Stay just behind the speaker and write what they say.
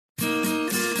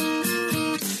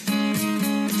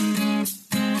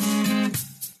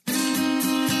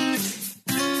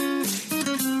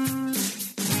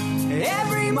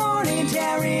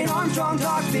Armstrong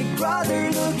talks Big Brother,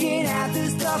 looking at the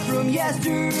stuff from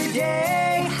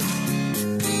yesterday.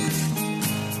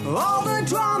 All the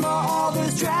drama, all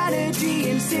the strategy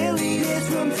and silliness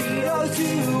from Tito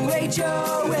to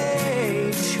HOH.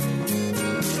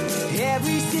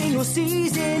 Every single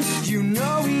season, you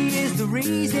know he is the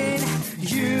reason.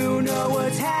 You know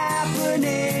what's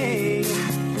happening.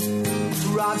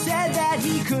 Rob said that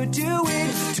he could do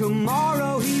it.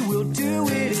 Tomorrow he will do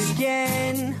it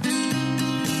again.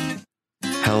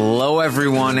 Hello,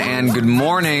 everyone, and good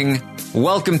morning.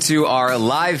 Welcome to our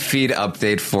live feed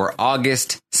update for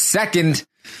August 2nd.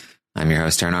 I'm your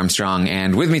host, Taran Armstrong,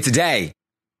 and with me today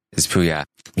is Puya.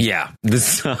 Yeah,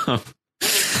 this...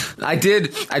 I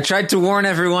tried to warn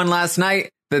everyone last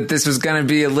night that this was going to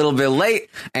be a little bit late,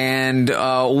 and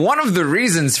one of the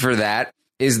reasons for that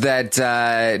is that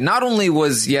not only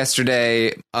was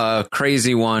yesterday a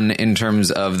crazy one in terms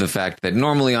of the fact that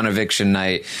normally on eviction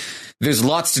night, there's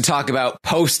lots to talk about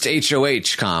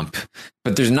post-HOH comp,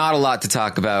 but there's not a lot to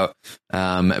talk about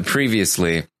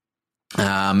previously.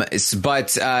 But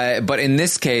in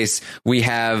this case, we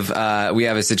have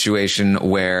a situation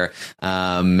where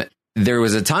there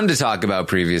was a ton to talk about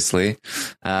previously.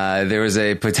 There was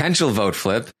a potential vote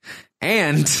flip,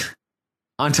 and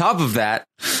on top of that,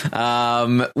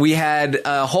 we had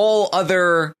a whole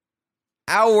other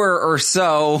hour or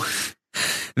so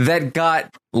that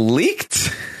got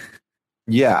leaked.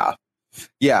 Yeah.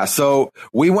 So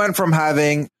we went from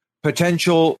having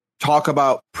potential talk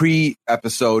about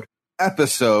pre-episode,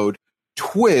 episode,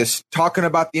 twist, talking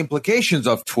about the implications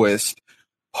of twist,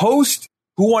 post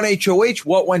who won HOH,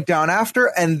 what went down after,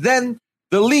 and then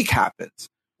the leak happens,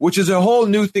 which is a whole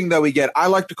new thing that we get. I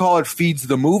like to call it feeds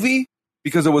the movie,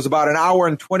 because it was about an hour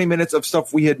and 20 minutes of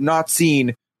stuff we had not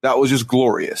seen that was just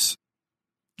glorious.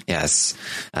 Yes.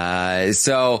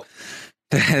 So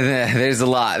there's a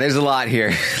lot here.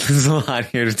 There's a lot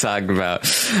here to talk about.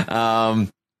 And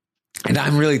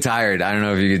I'm really tired. I don't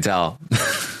know if you can tell.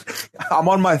 I'm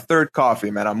on my third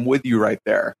coffee, man. I'm with you right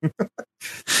there.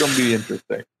 It's going to be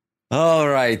interesting. All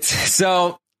right.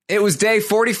 So it was day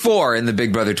 44 in the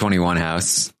Big Brother 21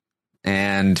 house.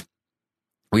 And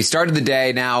we started the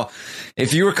day. Now,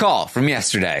 if you recall from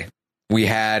yesterday, we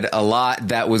had a lot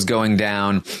that was going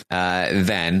down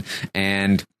then.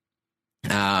 And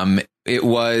it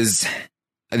was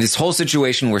this whole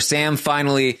situation where Sam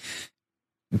finally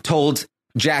told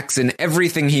Jackson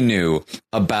everything he knew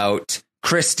about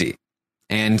Christie.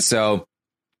 And so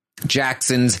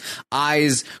Jackson's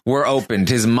eyes were opened.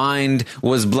 His mind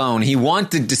was blown. He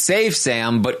wanted to save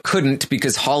Sam, but couldn't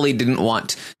because Holly didn't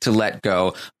want to let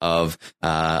go of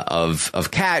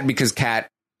Kat, because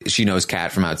she knows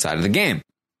Kat from outside of the game.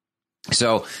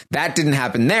 So that didn't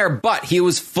happen there, but he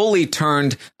was fully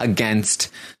turned against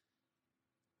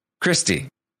Christie.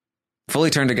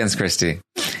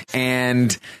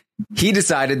 And he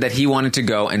decided that he wanted to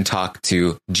go and talk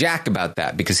to Jack about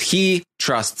that because he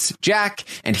trusts Jack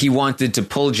and he wanted to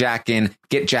pull Jack in,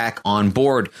 get Jack on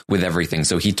board with everything.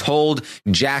 So he told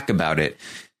Jack about it.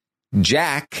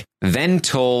 Jack then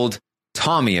told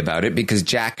Tommy about it because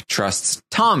Jack trusts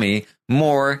Tommy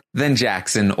more than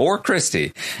Jackson or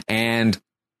Christie. And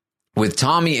with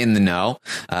Tommy in the know,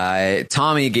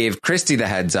 Tommy gave Christie the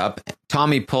heads up.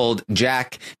 Tommy pulled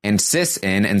Jack and Sis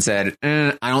in and said,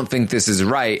 I don't think this is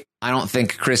right. I don't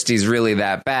think Christie's really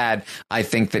that bad. I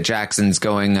think that Jackson's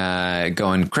going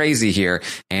crazy here.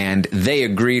 And they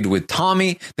agreed with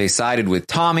Tommy. They sided with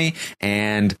Tommy.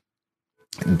 And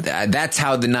that's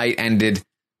how the night ended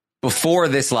before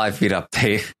this live feed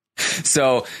update.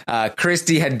 So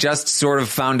Christie had just sort of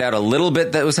found out a little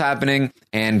bit that was happening,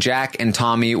 and Jack and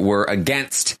Tommy were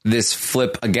against this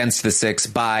flip against the six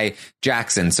by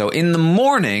Jackson. So in the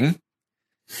morning,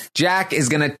 Jack is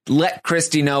going to let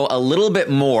Christie know a little bit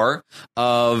more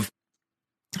of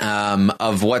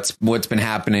what's been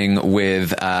happening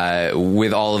with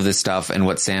all of this stuff and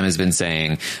what Sam has been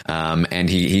saying. And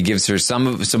he gives her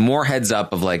some more heads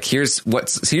up of like, here's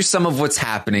some of what's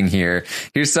happening here.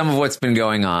 Here's some of what's been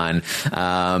going on.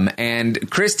 And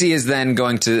Christie is then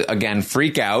going to again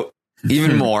freak out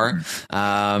even more.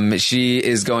 She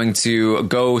is going to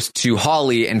go to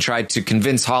Holly and try to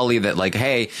convince Holly that like,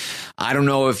 hey, I don't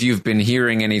know if you've been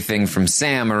hearing anything from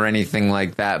Sam or anything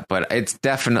like that, but it's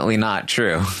definitely not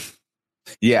true.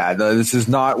 Yeah, this is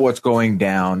not what's going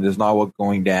down. This is not what's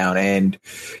going down. And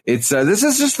it's this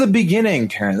is just the beginning,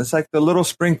 Taran. It's like the little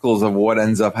sprinkles of what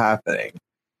ends up happening.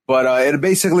 But it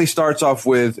basically starts off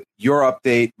with your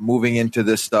update, moving into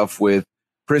this stuff with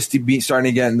Christie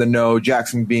starting to get in the know,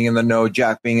 Jackson being in the know,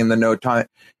 Jack being in the know.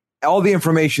 All the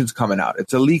information's coming out.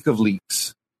 It's a leak of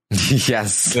leaks.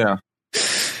 Yes. Yeah.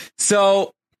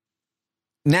 So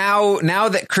now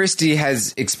that Christy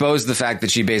has exposed the fact that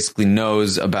she basically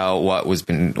knows about what has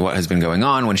been going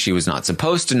on when she was not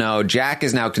supposed to know, Jack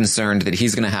is now concerned that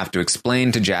he's going to have to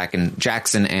explain to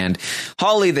Jackson and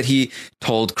Holly that he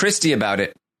told Christy about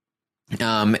it.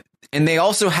 And they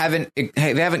also haven't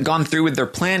gone through with their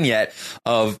plan yet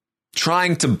of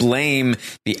trying to blame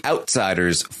the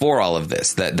outsiders for all of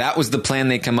this. That was the plan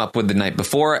they come up with the night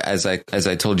before, as I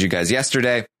told you guys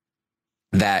yesterday.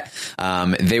 That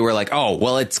they were like, oh,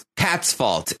 well, it's Kat's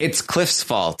fault. It's Cliff's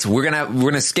fault. We're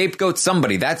gonna scapegoat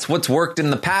somebody. That's what's worked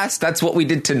in the past. That's what we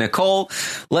did to Nicole.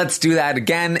 Let's do that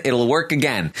again. It'll work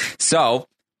again. So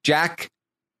Jack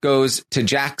goes to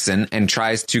Jackson and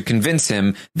tries to convince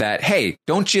him that, hey,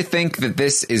 don't you think that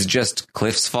this is just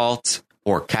Cliff's fault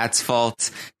or Kat's fault?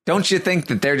 Don't you think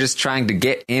that they're just trying to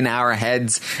get in our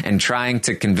heads and trying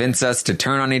to convince us to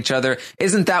turn on each other?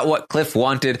 Isn't that what Cliff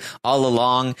wanted all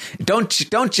along? Don't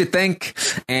you think?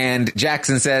 And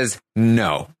Jackson says,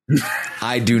 no,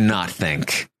 I do not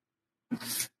think.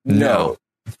 No.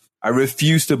 I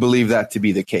refuse to believe that to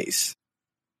be the case.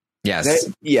 Yes.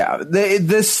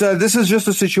 This is just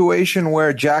a situation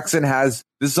where this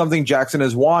is something Jackson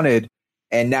has wanted.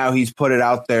 And now he's put it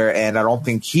out there, and I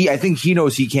think he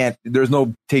knows he can't. There's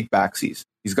no take backsies.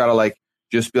 He's got to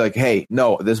just be like, hey,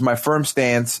 no, this is my firm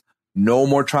stance. No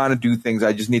more trying to do things.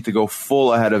 I just need to go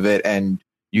full ahead of it, and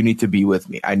you need to be with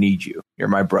me. I need you. You're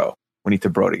my bro. We need to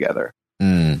bro together.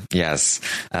 Yes.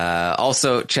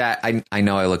 Also, chat. I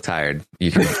know I look tired.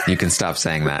 You can stop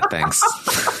saying that. Thanks.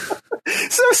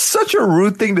 It's such a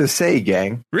rude thing to say,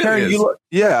 gang. Really Karen,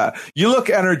 you look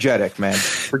energetic, man.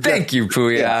 Thank you,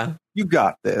 Puya. Yeah, you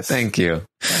got this. Thank you.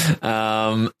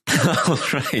 All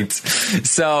right.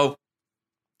 So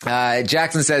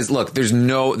Jackson says, look, there's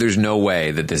no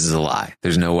way that this is a lie.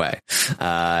 There's no way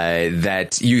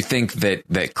that you think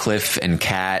that Cliff and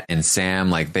Kat and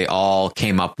Sam, they all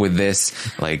came up with this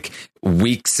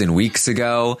weeks and weeks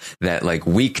ago, that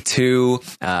week 2,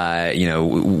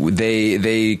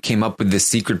 they came up with this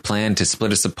secret plan to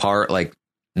split us apart.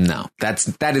 No,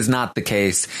 that is not the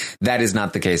case. That is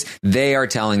not the case. They are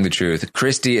telling the truth.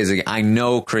 I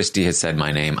know Christy has said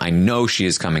my name. I know she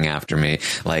is coming after me.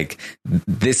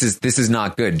 This is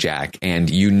not good, Jack. And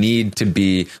you need to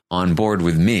be on board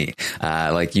with me.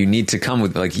 You need to come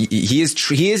with, he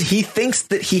thinks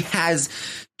that he has,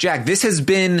 Jack, this has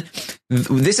been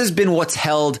what's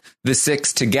held the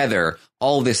six together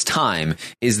all this time,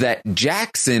 is that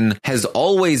Jackson has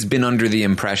always been under the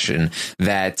impression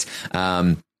that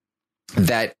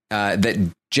that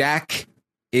Jack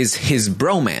is his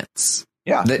bromance.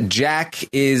 Yeah. That Jack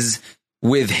is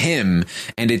with him,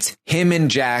 and it's him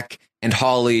and Jack and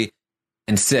Holly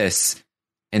and Sis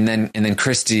and then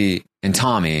Christy and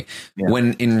Tommy. Yeah.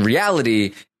 When in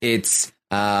reality it's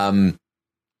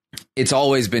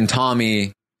always been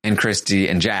Tommy and Christy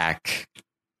and Jack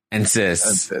and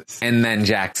Sis, and then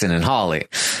Jackson and Holly.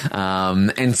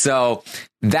 And so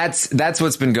that's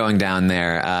what's been going down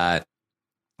there.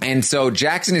 And so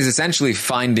Jackson is essentially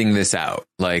finding this out.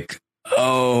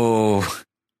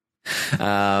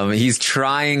 He's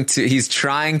trying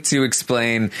to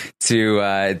explain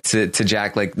to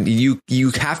Jack, you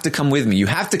have to come with me. You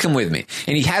have to come with me.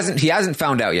 And he hasn't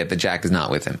found out yet that Jack is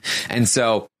not with him. And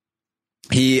so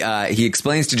he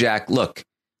explains to Jack, look,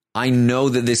 I know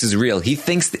that this is real. He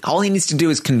thinks that all he needs to do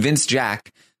is convince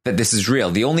Jack that this is real.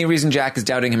 The only reason Jack is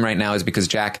doubting him right now is because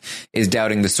Jack is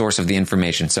doubting the source of the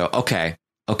information. So, okay,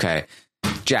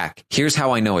 Jack, here's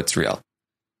how I know it's real.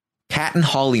 Kat and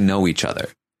Holly know each other.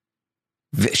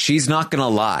 She's not going to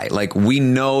lie. We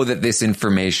know that this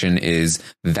information is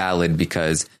valid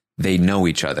because they know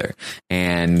each other.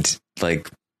 And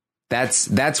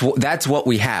that's what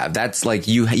we have. That's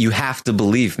you have to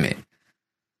believe me.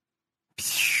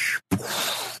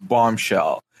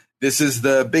 Bombshell. This is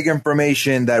the big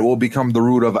information that will become the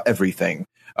root of everything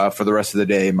for the rest of the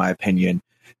day, in my opinion.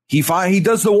 He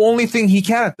does the only thing he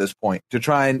can at this point to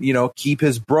try and, keep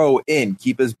his bro in,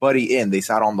 keep his buddy in. They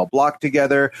sat on the block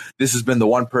together. This has been the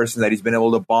one person that he's been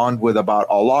able to bond with about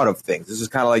a lot of things. This is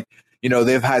kind of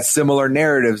they've had similar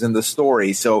narratives in the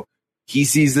story. So he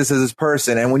sees this as his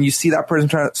person. And when you see that person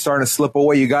starting to slip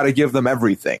away, you got to give them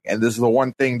everything. And this is the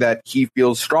one thing that he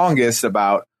feels strongest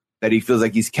about, that he feels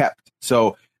like he's kept.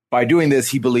 So by doing this,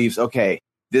 he believes, okay,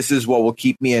 this is what will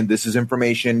keep me in. This is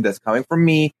information that's coming from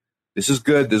me. This is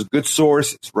good. There's a good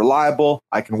source. It's reliable.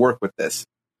 I can work with this.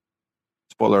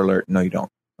 Spoiler alert. No, you don't.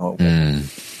 Oh.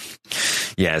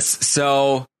 Yes.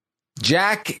 So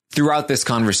Jack, throughout this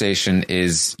conversation,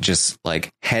 is just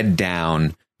head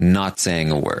down, not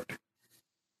saying a word,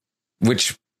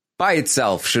 which by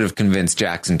itself should have convinced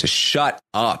Jackson to shut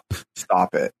up.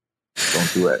 Stop it.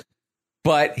 Don't do it.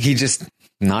 But he just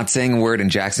not saying a word, and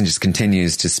Jackson just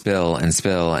continues to spill and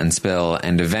spill and spill.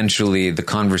 And eventually the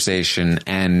conversation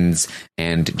ends,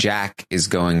 and Jack is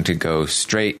going to go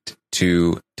straight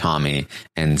to Tommy.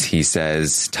 And he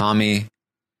says, Tommy,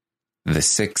 the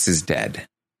 6 is dead.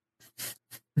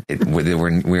 We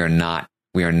are not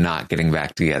getting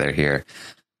back together here.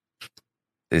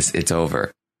 It's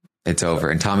over. It's over.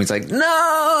 And Tommy's like,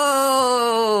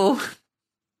 no,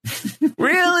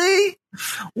 really?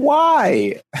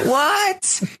 Why?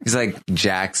 What? He's like,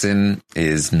 Jackson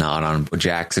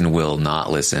will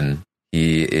not listen.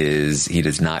 He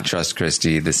does not trust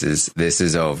Christy. This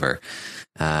is over.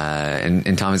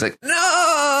 And Tommy's like,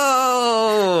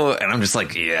 no. And I'm just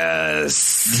like,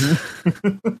 yes.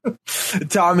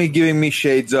 Tommy giving me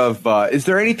shades of, is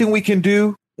there anything we can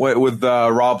do with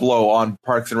Rob Lowe on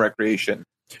Parks and Recreation?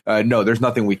 No, there's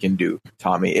nothing we can do,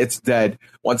 Tommy. It's dead.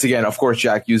 Once again, of course,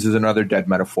 Jack uses another dead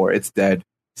metaphor. It's dead.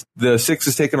 The 6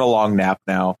 is taking a long nap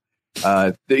now.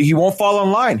 He won't fall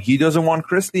in line. He doesn't want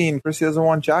Christy, and Christy doesn't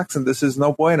want Jackson. This is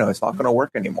no bueno. It's not going to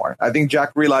work anymore. I think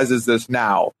Jack realizes this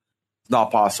now. It's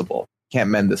not possible. Can't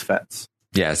mend this fence.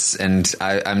 Yes, and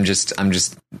I'm just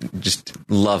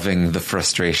loving the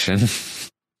frustration.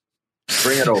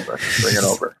 Bring it over. Bring it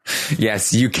over.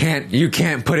 Yes, you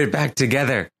can't put it back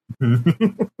together.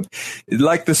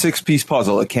 Like the 6-piece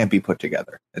puzzle, it can't be put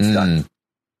together. It's done.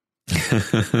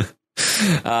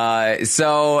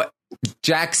 So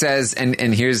Jack says, and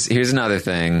here's another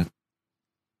thing.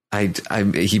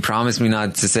 He promised me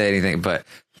not to say anything, but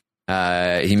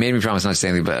he made me promise not to say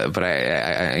anything. But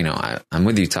I'm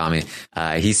with you, Tommy.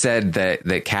 He said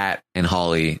that Kat and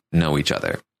Holly know each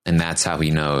other, and that's how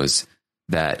he knows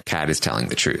that Kat is telling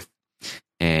the truth.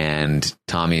 And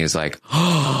Tommy is like,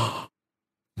 oh,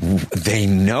 they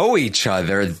know each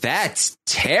other. That's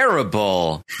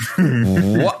terrible.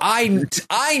 I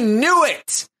knew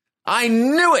it. I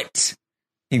knew it.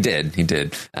 He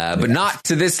did. But not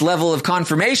to this level of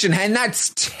confirmation. And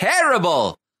that's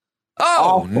terrible.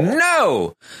 Oh, awful.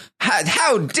 No.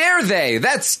 How dare they?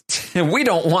 We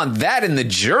don't want that in the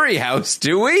jury house,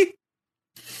 do we?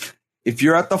 If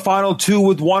you're at the final 2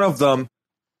 with one of them,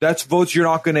 that's votes you're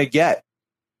not going to get.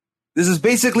 This is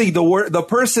basically the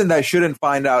person that shouldn't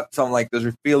find out something like this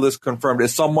or feel this confirmed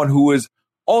is someone who is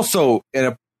also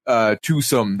in a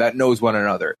twosome that knows one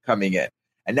another coming in.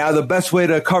 And now the best way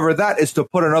to cover that is to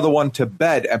put another one to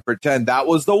bed and pretend that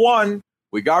was the one.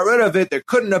 We got rid of it. There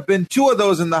couldn't have been 2 of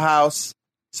those in the house.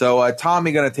 So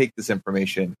Tommy going to take this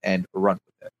information and run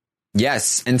with it.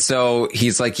 Yes. And so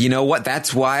he's like, you know what?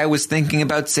 That's why I was thinking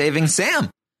about saving Sam.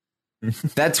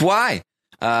 That's why.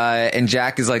 And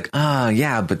Jack is like,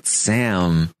 yeah, but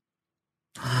Sam,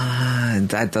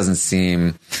 that doesn't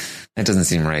seem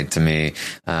right to me.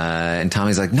 And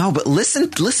Tommy's like, no, but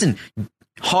listen,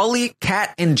 Holly,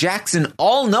 Kat, and Jackson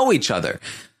all know each other.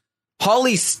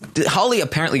 Holly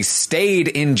apparently stayed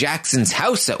in Jackson's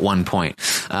house at one point.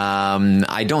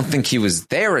 I don't think he was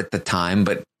there at the time,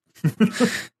 but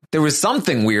there was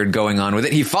something weird going on with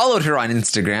it. He followed her on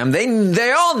Instagram.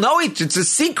 They all know it's a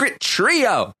secret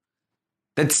trio.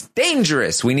 That's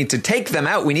dangerous. We need to take them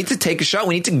out. We need to take a shot.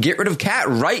 We need to get rid of Kat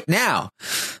right now.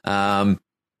 And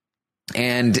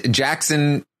Jack,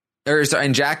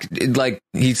 like,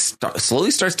 he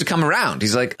slowly starts to come around.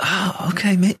 He's like, oh,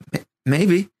 okay,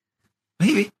 maybe.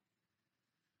 I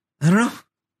don't know.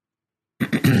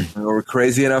 Are we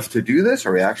crazy enough to do this?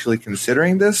 Are we actually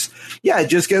considering this? Yeah, it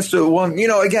just gets to one,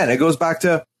 again, it goes back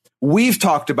to, we've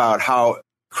talked about how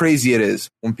crazy it is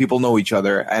when people know each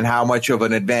other and how much of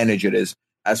an advantage it is.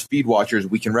 As feed watchers,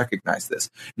 we can recognize this.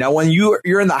 Now, when you're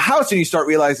in the house and you start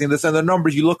realizing this and the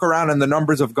numbers, you look around and the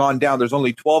numbers have gone down. There's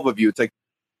only 12 of you. It's like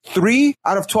 3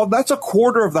 out of 12. That's a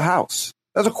quarter of the house.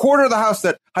 That's a quarter of the house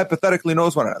that hypothetically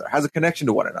knows one another, has a connection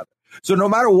to one another. So no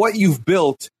matter what you've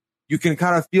built, you can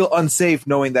kind of feel unsafe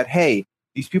knowing that, hey,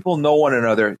 these people know one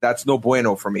another. That's no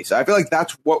bueno for me. So I feel like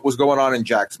that's what was going on in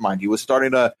Jack's mind. He was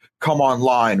starting to come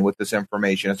online with this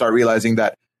information and start realizing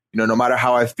that, no matter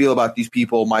how I feel about these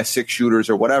people, my 6 shooters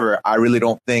or whatever, I really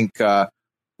don't think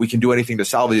we can do anything to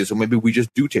salvage it. So maybe we just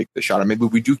do take the shot, or maybe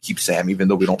we do keep Sam, even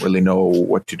though we don't really know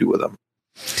what to do with him.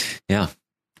 Yeah.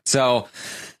 So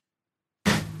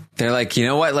they're like, you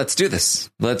know what? Let's do this.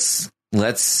 Let's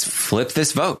flip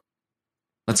this vote.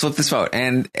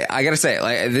 And I gotta say,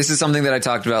 like, this is something that I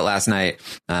talked about last night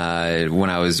when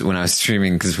I was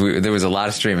streaming, because there was a lot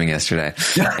of streaming yesterday,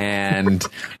 and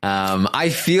I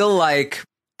feel like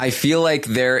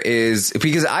there is,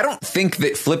 because I don't think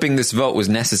that flipping this vote was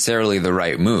necessarily the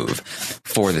right move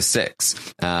for the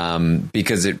 6,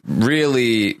 because it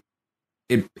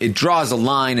it draws a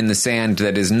line in the sand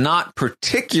that is not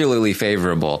particularly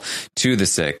favorable to the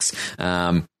Six.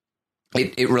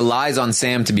 It relies on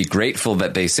Sam to be grateful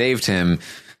that they saved him,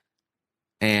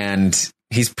 and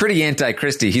he's pretty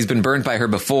anti-Christy. He's been burned by her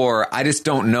before. I just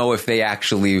don't know if they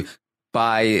actually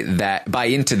buy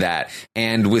into that.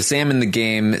 And with Sam in the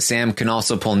game, Sam can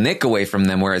also pull Nick away from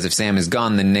them, whereas if Sam is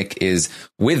gone, then Nick is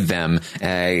with them,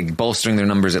 bolstering their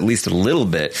numbers at least a little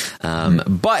bit.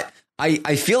 But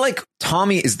I feel like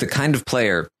Tommy is the kind of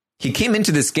player, he came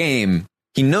into this game,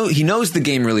 he knows the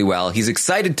game really well. He's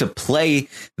excited to play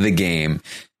the game.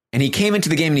 And he came into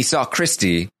the game and he saw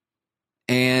Christy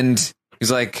and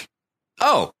he's like,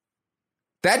 oh,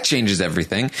 that changes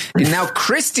everything. And now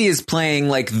Christy is playing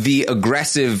like the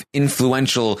aggressive,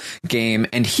 influential game.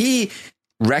 And he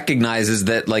recognizes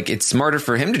that like it's smarter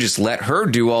for him to just let her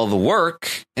do all the work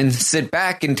and sit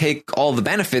back and take all the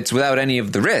benefits without any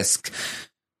of the risk.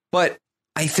 But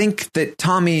I think that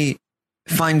Tommy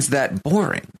finds that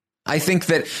boring. I think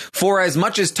that for as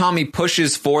much as Tommy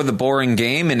pushes for the boring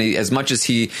game and as much as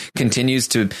he continues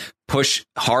to push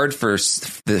hard for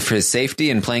his safety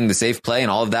and playing the safe play and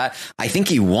all of that, I think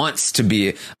he wants to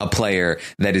be a player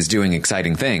that is doing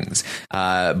exciting things.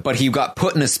 But he got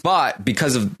put in a spot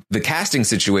because of the casting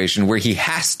situation where he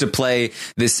has to play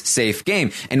this safe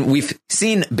game. And we've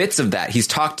seen bits of that. He's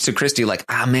talked to Christy like,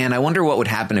 man, I wonder what would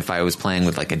happen if I was playing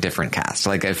with like a different cast,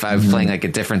 like if I was playing like a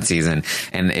different season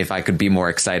and if I could be more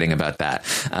exciting about that,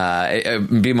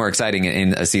 be more exciting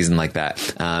in a season like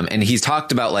that. And he's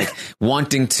talked about like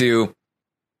wanting to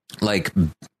like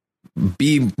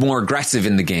be more aggressive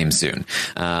in the game soon.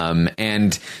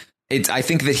 And I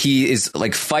think that he is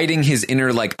like fighting his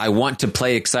inner, like, I want to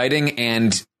play exciting,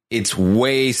 and it's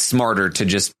way smarter to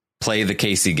just play the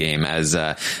Casey game, as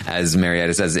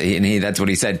Marietta says, and that's what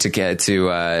he said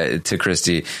to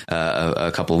Christy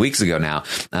a couple of weeks ago now.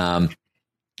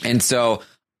 And so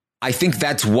I think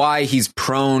that's why he's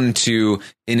prone to,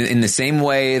 in the same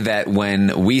way that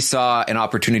when we saw an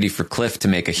opportunity for Cliff to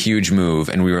make a huge move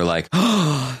and we were like,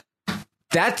 oh,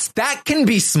 that can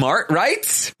be smart,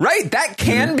 right? Right. That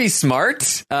can be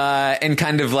smart, and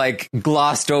kind of like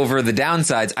glossed over the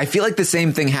downsides. I feel like the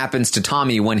same thing happens to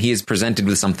Tommy when he is presented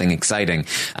with something exciting,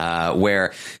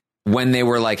 where when they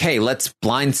were like, hey, let's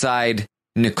blindside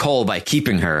Nicole by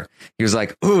keeping her, he was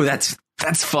like, ooh, that's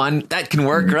fun. That can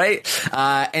work, right?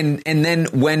 And then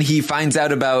when he finds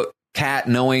out about Kat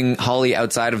knowing Holly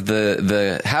outside of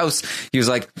the house, he was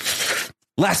like,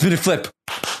 last minute flip.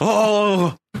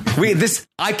 Oh,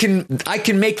 I can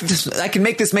make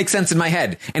this make sense in my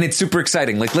head, and it's super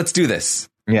exciting. Like, let's do this.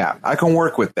 Yeah, I can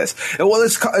work with this. Well,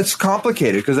 it's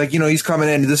complicated because, like, he's coming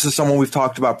in. This is someone we've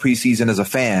talked about preseason as a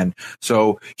fan,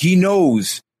 so he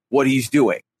knows what he's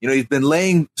doing. He's been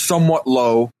laying somewhat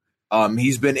low.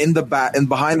 He's been in the back and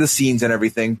behind the scenes and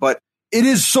everything, but it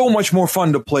is so much more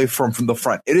fun to play from the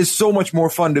front. It is so much more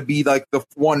fun to be like the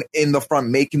one in the front,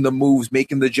 making the moves,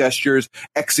 making the gestures,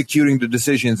 executing the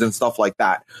decisions and stuff like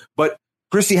that. But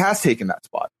Christy has taken that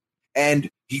spot, and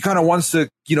he kind of wants to,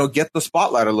 get the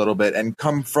spotlight a little bit and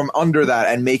come from under that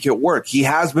and make it work. He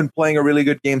has been playing a really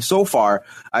good game so far.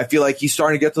 I feel like he's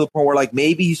starting to get to the point where like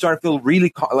maybe he's starting to feel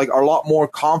really like a lot more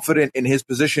confident in his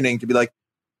positioning to be like,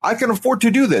 I can afford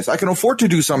to do this. I can afford to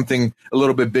do something a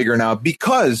little bit bigger now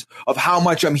because of how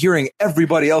much I'm hearing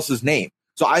everybody else's name.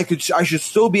 So I should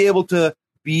still be able to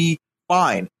be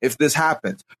fine if this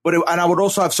happens. And I would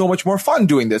also have so much more fun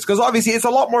doing this, because obviously it's a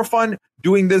lot more fun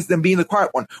doing this than being the quiet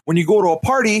one. When you go to a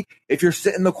party, if you're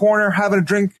sitting in the corner, having a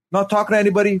drink, not talking to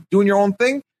anybody, doing your own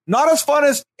thing, not as fun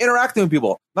as interacting with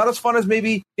people, not as fun as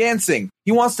maybe dancing.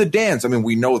 He wants to dance. I mean,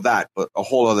 we know that, but a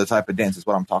whole other type of dance is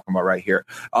what I'm talking about right here.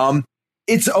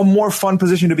 It's a more fun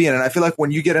position to be in. And I feel like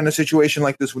when you get in a situation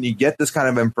like this, when you get this kind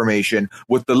of information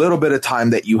with the little bit of time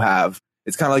that you have,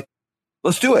 it's kind of like,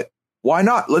 let's do it. Why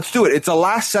not? Let's do it. It's a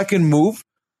last second move.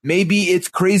 Maybe it's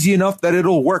crazy enough that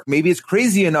it'll work. Maybe it's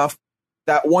crazy enough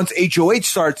that once HOH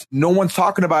starts, no one's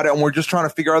talking about it and we're just trying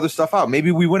to figure other stuff out.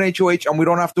 Maybe we win HOH and we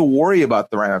don't have to worry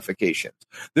about the ramifications.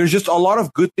 There's just a lot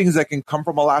of good things that can come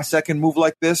from a last second move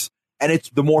like this, and it's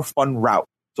the more fun route.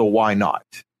 So why not?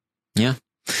 Yeah.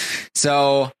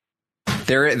 So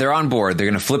they're on board. They're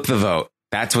going to flip the vote.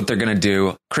 That's what they're going to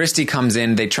do. Christy comes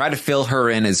in. They try to fill her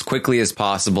in as quickly as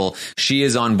possible. She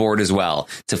is on board as well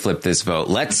to flip this vote.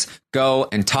 Let's go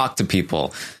and talk to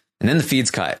people. And then the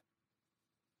feeds cut.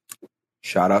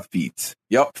 Shout out feeds.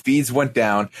 Yep, feeds went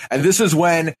down. And this is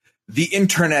when the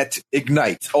internet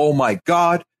ignites. Oh my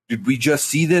God. Did we just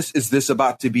see this? Is this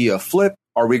about to be a flip?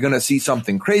 Are we going to see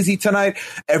something crazy tonight?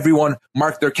 Everyone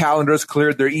marked their calendars,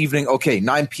 cleared their evening. Okay,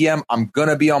 9 p.m. I'm going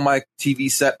to be on my TV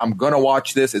set. I'm going to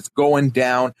watch this. It's going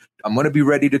down. I'm going to be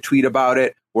ready to tweet about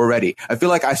it. We're ready. I feel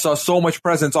like I saw so much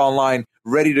presence online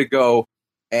ready to go.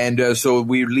 And so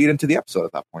we lead into the episode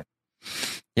at that point.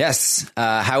 Yes.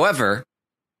 However,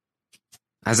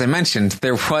 as I mentioned,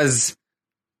 there was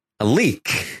a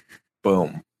leak.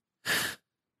 Boom.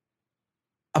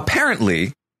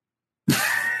 Apparently,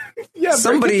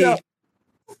 somebody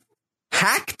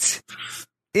hacked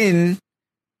in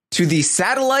to the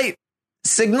satellite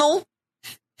signal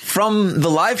from the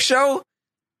live show,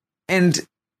 and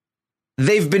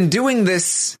they've been doing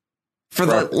this for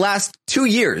the last 2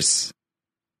 years.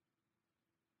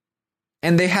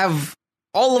 And they have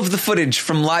all of the footage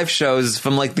from live shows,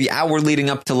 from like the hour leading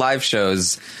up to live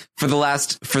shows for the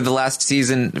last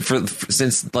season,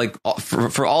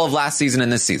 for all of last season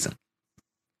and this season.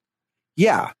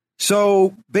 Yeah.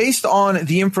 So based on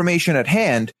the information at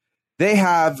hand, they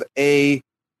have a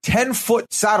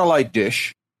 10-foot satellite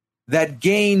dish that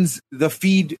gains the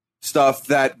feed stuff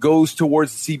that goes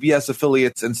towards CBS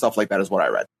affiliates and stuff like that is what I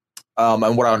read,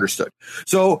 and what I understood.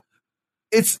 So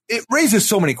it raises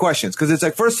so many questions, because it's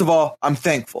like, first of all, I'm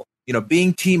thankful. You know,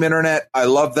 being Team Internet, I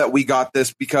love that we got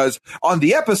this, because on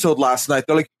the episode last night,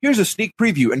 they're like, here's a sneak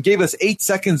preview, and gave us 8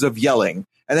 seconds of yelling.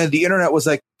 And then the Internet was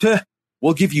like,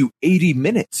 we'll give you 80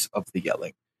 minutes of the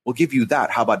yelling. We'll give you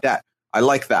that. How about that? I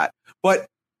like that. But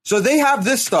so they have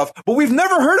this stuff, but we've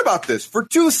never heard about this for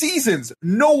 2 seasons.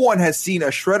 No one has seen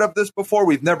a shred of this before.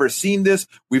 We've never seen this.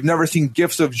 We've never seen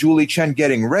GIFs of Julie Chen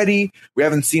getting ready. We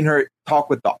haven't seen her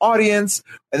talk with the audience.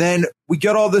 And then we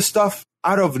get all this stuff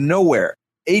out of nowhere.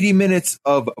 80 minutes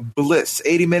of bliss,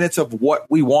 80 minutes of what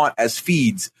we want as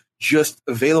feeds, just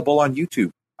available on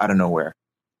YouTube out of nowhere.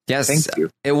 Yes. Thank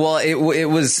you. It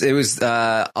was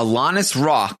Alanis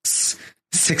Rocks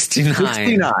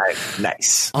 69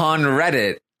 Nice. on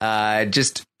Reddit.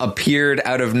 Just appeared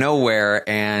out of nowhere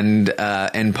and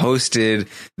posted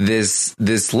this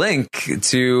link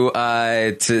to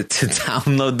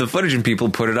download the footage, and people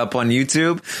put it up on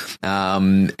YouTube.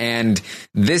 And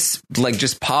this like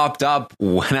just popped up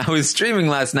when I was streaming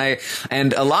last night,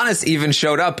 and Alanis even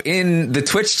showed up in the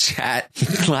Twitch chat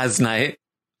last night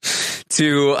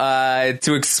to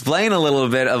explain a little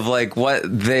bit of like what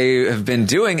they have been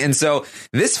doing. And so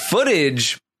this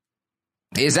footage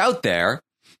is out there.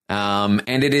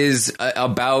 And it is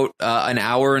about an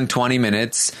hour and 20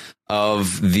 minutes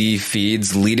of the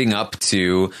feeds leading up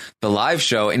to the live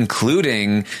show,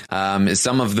 including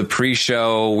some of the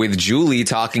pre-show with Julie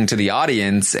talking to the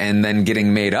audience and then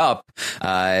getting made up.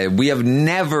 We have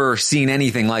never seen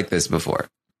anything like this before.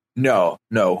 No.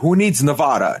 Who needs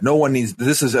Nevada? No one needs.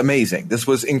 This is amazing. This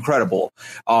was incredible.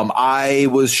 I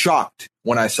was shocked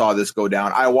when I saw this go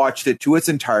down. I watched it to its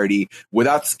entirety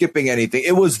without skipping anything.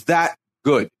 It was that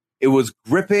good. It was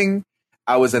gripping.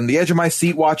 I was on the edge of my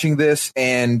seat watching this,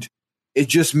 and it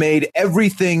just made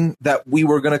everything that we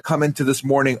were going to come into this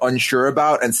morning unsure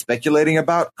about and speculating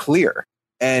about clear.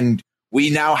 And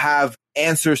we now have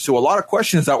answers to a lot of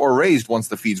questions that were raised once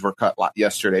the feeds were cut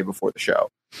yesterday before the show.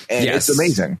 And yes. It's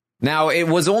amazing. Now, it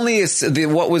was only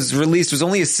what was released was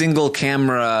only a single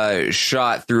camera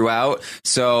shot throughout,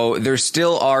 so there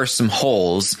still are some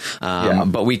holes,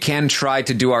 but we can try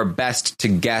to do our best to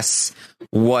guess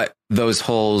what those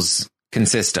holes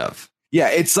consist of. Yeah,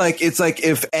 it's like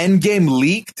if Endgame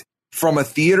leaked from a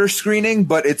theater screening,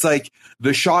 but it's like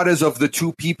the shot is of the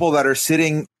 2 people that are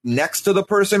sitting next to the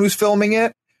person who's filming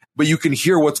it, but you can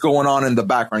hear what's going on in the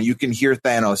background. You can hear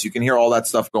Thanos. You can hear all that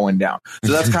stuff going down.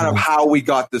 So that's kind of how we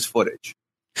got this footage.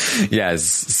 Yes.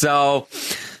 So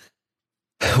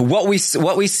what we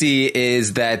see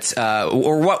is that,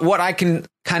 or what I can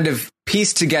kind of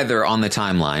piece together on the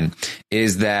timeline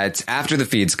is that after the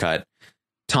feeds cut,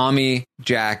 Tommy,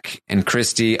 Jack, and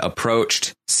Christy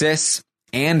approached Sis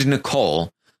and Nicole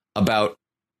about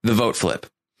the vote flip.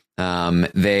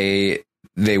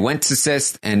 They went to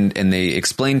Sis and they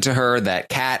explained to her that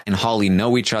Kat and Holly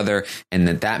know each other, and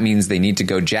that means they need to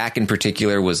go. Jack in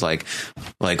particular was like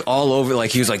all over,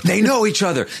 like he was like, they know each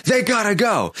other, they gotta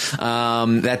go.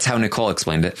 That's how Nicole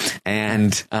explained it.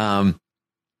 And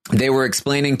they were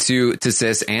explaining to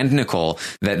Sis and Nicole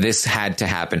that this had to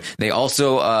happen. They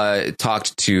also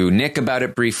talked to Nick about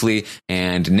it briefly,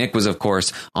 and Nick was, of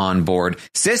course, on board.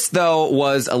 Sis, though,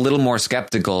 was a little more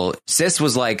skeptical. Sis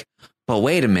was like, but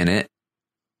wait a minute.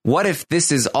 What if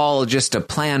this is all just a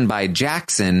plan by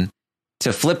Jackson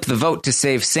to flip the vote to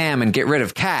save Sam and get rid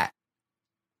of Kat?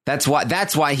 That's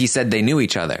why he said they knew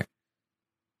each other.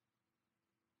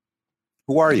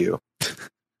 Who are you?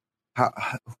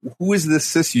 who is this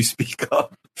Sis you speak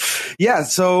of? Yeah,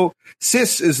 so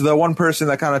Sis is the one person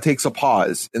that kind of takes a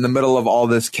pause in the middle of all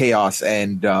this chaos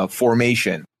and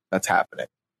formation that's happening.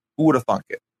 Who would have thunk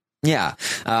it? Yeah.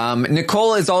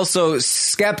 Nicole is also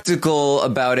skeptical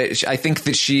about it. I think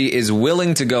that she is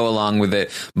willing to go along with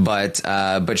it,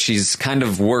 but she's kind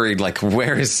of worried, like,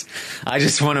 I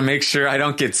just want to make sure I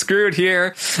don't get screwed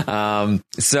here.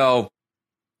 So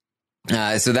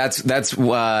that's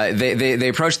they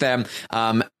approach them.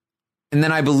 And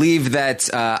then I believe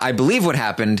what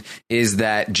happened is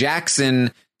that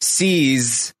Jackson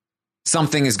sees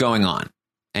something is going on.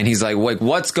 And he's like,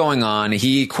 what's going on?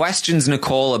 He questions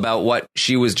Nicole about what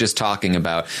she was just talking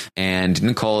about. And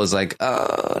Nicole is like,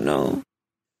 no,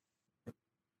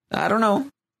 I don't know.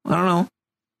 Don't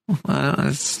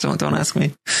ask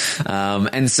me.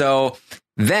 And so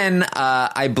then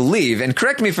I believe, and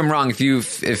correct me if I'm wrong,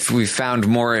 if we found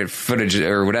more footage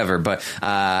or whatever, but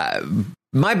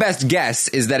my best guess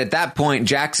is that at that point,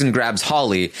 Jackson grabs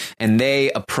Holly and they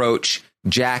approach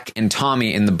Jack and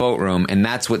Tommy in the boat room, and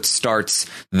that's what starts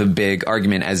the big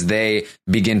argument as they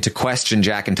begin to question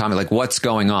Jack and Tommy, like, what's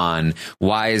going on?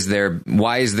 Why is there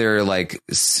like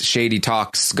shady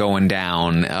talks going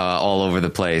down all over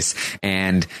the place?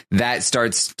 And that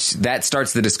starts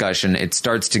the discussion. It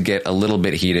starts to get a little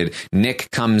bit heated.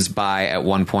 Nick comes by at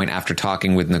one point after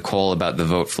talking with Nicole about the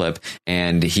vote flip,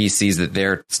 and he sees that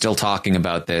they're still talking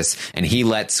about this, and he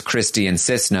lets Christy and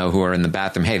Sis know, who are in the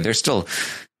bathroom, hey,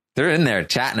 they're in there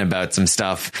chatting about some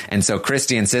stuff. And so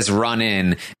Christy and Sis run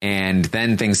in, and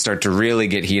then things start to really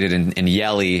get heated and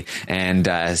yelly.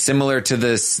 And similar to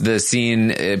the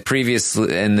scene previous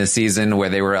in the season where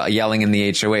they were yelling in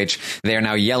the HOH, they are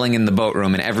now yelling in the boat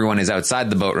room, and everyone is outside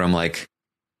the boat room like,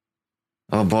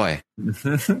 oh boy,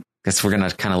 guess we're going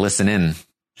to kind of listen in.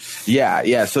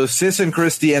 Yeah. So Sis and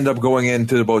Christy end up going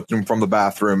into the boat room from the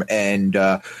bathroom, and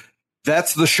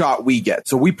that's the shot we get.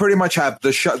 So we pretty much have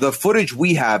the footage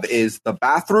we have is the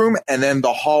bathroom and then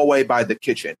the hallway by the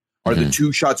kitchen are the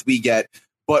two shots we get,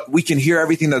 but we can hear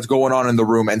everything that's going on in the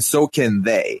room, and so can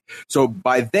they. So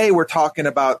by they, we're talking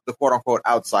about the quote unquote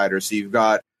outsiders. So you've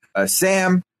got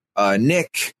Sam,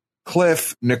 Nick,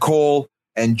 Cliff, Nicole,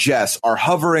 and Jess are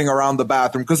hovering around the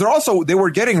bathroom because they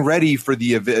were getting ready for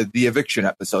the eviction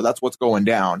episode. That's what's going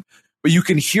down. But you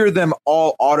can hear them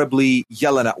all audibly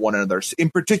yelling at one another. In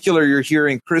particular, you're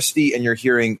hearing Christy and you're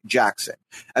hearing Jackson.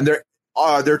 And they're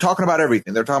talking about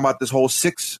everything. They're talking about this whole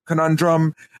Six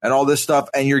conundrum and all this stuff.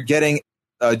 And you're getting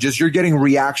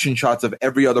reaction shots of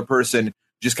every other person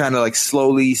just kind of like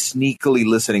slowly, sneakily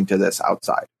listening to this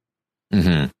outside.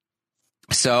 Mm-hmm.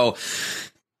 So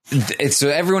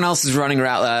everyone else is running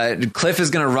around. Cliff is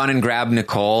going to run and grab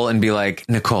Nicole and be like,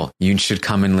 Nicole, you should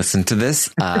come and listen to this.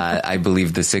 I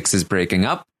believe the Six is breaking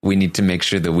up. We need to make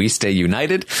sure that we stay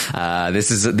united.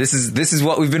 This is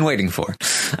what we've been waiting for.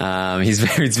 He's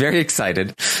very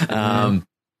excited.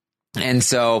 And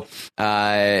so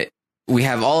we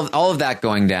have all of that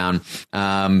going down.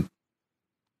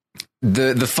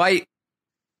 The fight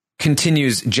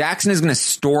continues. Jackson is going to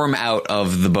storm out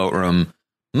of the boat room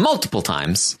multiple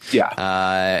times.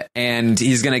 Yeah. And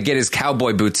he's going to get his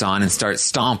cowboy boots on and start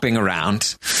stomping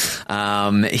around.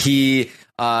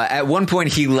 At one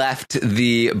point he left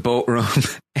the boat room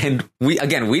and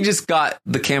we just got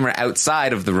the camera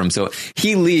outside of the room. So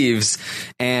he leaves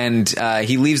and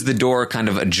he leaves the door kind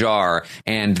of ajar.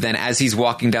 And then as he's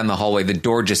walking down the hallway, the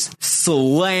door just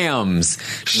slams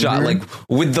shut like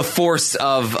with the force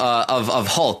of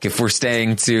Hulk. If we're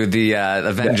staying to the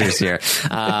Avengers here,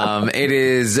 it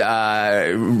is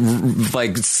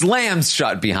like slams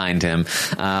shut behind him.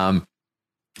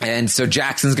 And so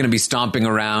Jackson's going to be stomping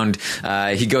around.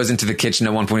 He goes into the kitchen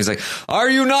at one point. He's like, "Are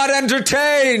you not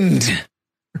entertained?"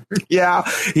 Yeah,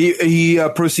 he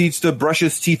proceeds to brush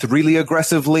his teeth really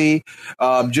aggressively,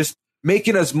 just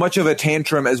making as much of a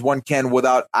tantrum as one can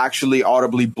without actually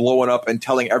audibly blowing up and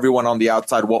telling everyone on the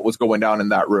outside what was going down in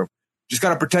that room. Just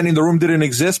kind of pretending the room didn't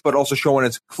exist, but also showing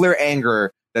his clear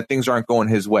anger that things aren't going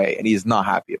his way, and he's not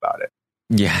happy about it.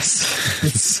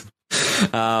 Yes.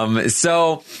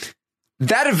 So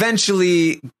that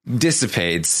eventually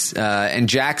dissipates, and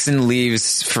Jackson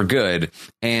leaves for good.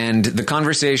 And the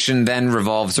conversation then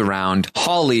revolves around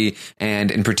Holly,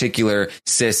 and in particular,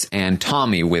 Sis and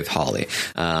Tommy with Holly.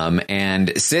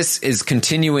 And Sis is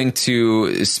continuing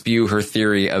to spew her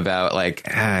theory about, like,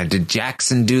 did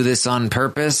Jackson do this on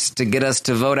purpose to get us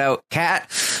to vote out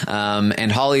Kat?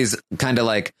 And Holly's kind of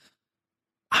like,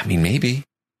 I mean, maybe.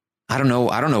 I don't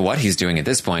know what he's doing at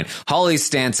this point. Holly's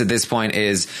stance at this point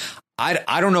is,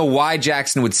 I don't know why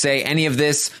Jackson would say any of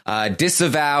this.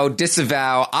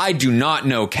 Disavow. I do not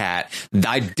know Kat.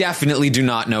 I definitely do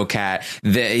not know Kat.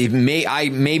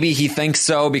 Maybe he thinks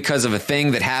so because of a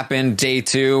thing that happened day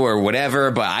 2 or whatever,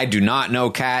 but I do not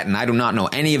know Kat, and I do not know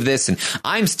any of this. And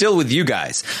I'm still with you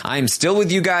guys.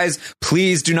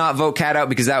 Please do not vote Kat out,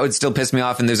 because that would still piss me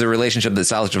off. And there's a relationship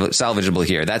that's salvageable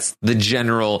here. That's the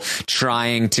general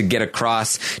trying to get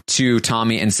across to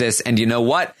Tommy and Sis. And you know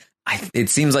what? It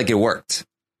seems like it worked.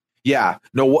 Yeah.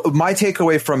 No, my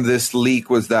takeaway from this leak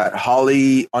was that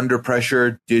Holly, under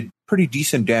pressure, did pretty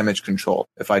decent damage control,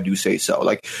 if I do say so.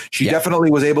 Like, she definitely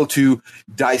was able to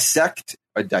divide,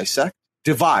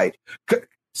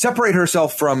 separate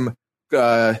herself from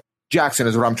Jackson,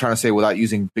 is what I'm trying to say without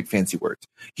using big fancy words.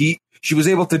 She was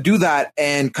able to do that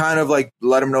and kind of like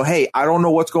let him know, hey, I don't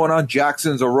know what's going on.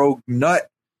 Jackson's a rogue nut.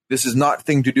 This is not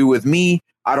thing to do with me.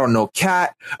 I don't know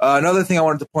Kat. Another thing I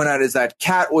wanted to point out is that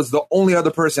Kat was the only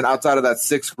other person outside of that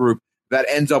 6 group that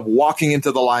ends up walking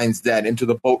into the Lion's Den, into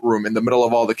the boat room in the middle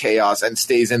of all the chaos, and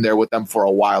stays in there with them for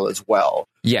a while as well.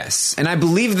 Yes. And I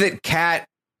believe that Kat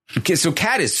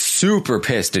is super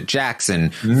pissed at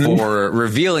Jackson for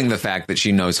revealing the fact that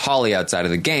she knows Holly outside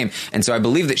of the game. And so I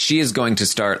believe that she is going to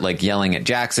start like yelling at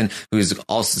Jackson, who is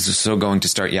also going to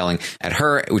start yelling at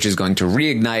her, which is going to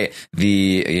reignite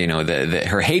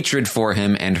her hatred for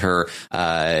him and her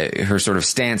sort of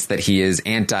stance that he is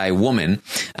anti-woman.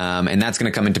 And that's going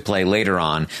to come into play later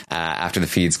on, after the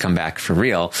feeds come back for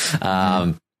real.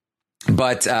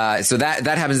 But so that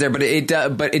happens there. But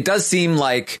it does seem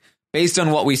like, based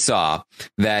on what we saw,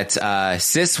 that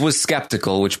Sis was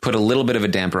skeptical, which put a little bit of a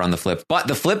damper on the flip. But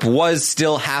the flip was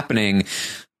still happening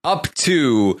up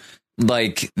to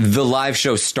like the live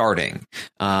show starting.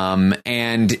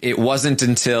 And it wasn't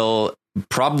until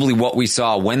probably what we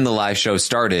saw when the live show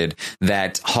started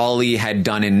that Holly had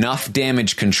done enough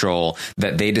damage control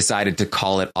that they decided to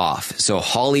call it off. So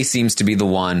Holly seems to be the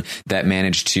one that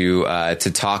managed to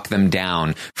talk them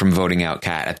down from voting out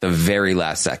Kat at the very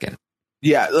last second.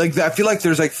 Yeah, like I feel like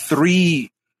there's like 3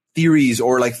 theories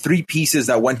or like 3 pieces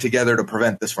that went together to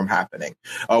prevent this from happening.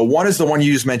 One is the one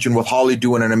you just mentioned, with Holly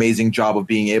doing an amazing job of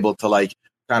being able to like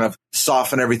kind of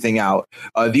soften everything out.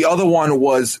 The other one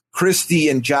was Christy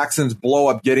and Jackson's blow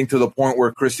up getting to the point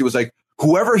where Christy was like,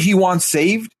 whoever he wants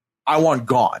saved, I want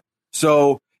gone.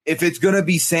 So if it's going to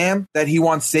be Sam that he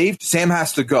wants saved, Sam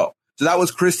has to go. So that was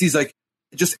Christy's like,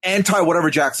 just anti whatever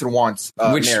Jackson wants,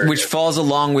 which falls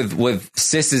along with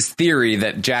Sis's theory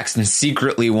that Jackson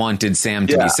secretly wanted Sam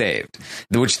to be saved,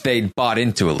 which they bought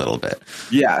into a little bit.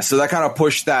 Yeah, so that kind of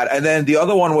pushed that. And then the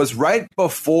other one was right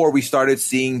before we started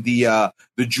seeing the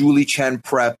Julie Chen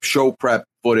show prep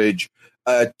footage.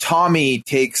 Tommy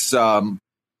takes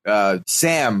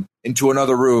Sam into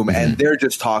another room, and they're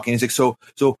just talking. He's like, so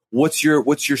what's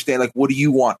your stand? Like, what do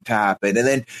you want to happen? And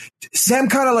then Sam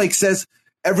kind of like says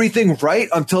everything right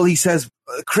until he says,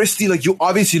 Christy, like, you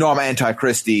obviously know I'm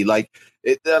anti-Christy. Like,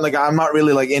 I'm not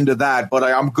really like into that, but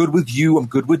I'm good with you. I'm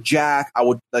good with Jack. I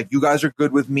would like, you guys are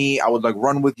good with me. I would like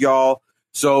run with y'all.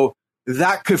 So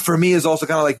that could, for me, is also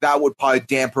kind of like, that would probably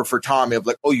damper for Tommy of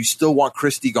like, oh, you still want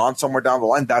Christy gone somewhere down the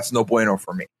line? That's no bueno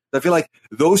for me. I feel like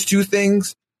those 2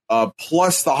 things,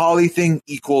 plus the Holly thing,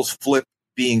 equals Flip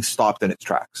being stopped in its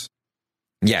tracks.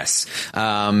 Yes.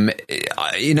 Sam,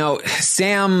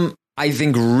 I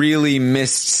think, really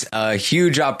missed a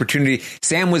huge opportunity.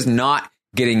 Sam was not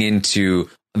getting into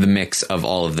the mix of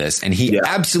all of this, and he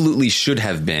absolutely should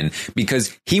have been,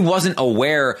 because he wasn't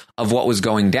aware of what was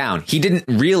going down. He didn't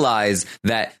realize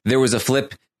that there was a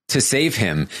flip to save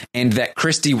him and that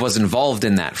Christy was involved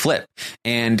in that flip.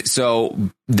 And so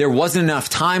there wasn't enough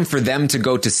time for them to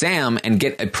go to Sam and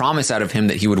get a promise out of him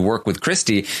that he would work with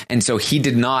Christy. And so he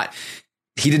did not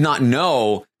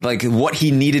know like what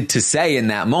he needed to say in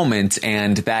that moment.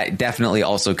 And that definitely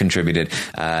also contributed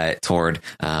toward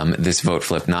this vote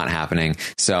flip not happening.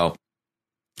 So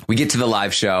we get to the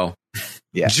live show.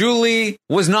 Yeah. Julie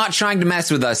was not trying to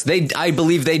mess with us. I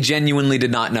believe they genuinely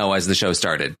did not know as the show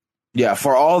started. Yeah,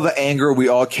 for all the anger we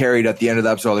all carried at the end of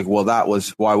the episode, like, well, that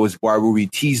was why were we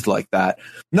teased like that?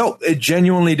 No, it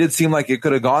genuinely did seem like it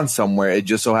could have gone somewhere. It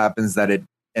just so happens that it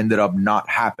ended up not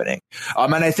happening.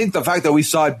 And I think the fact that we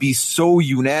saw it be so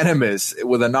unanimous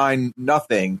with a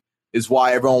 9-0 is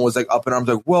why everyone was like up in arms,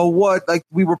 like, well, what? Like,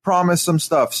 we were promised some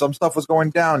stuff. Some stuff was going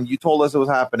down. You told us it was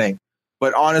happening.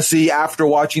 But honestly, after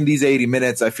watching these 80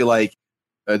 minutes, I feel like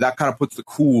that kind of puts the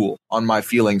cool on my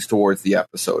feelings towards the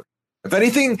episode. If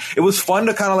anything, it was fun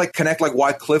to kind of like connect like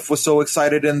why Cliff was so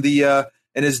excited in the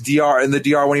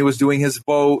DR when he was doing his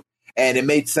vote, and it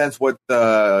made sense what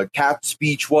the Kat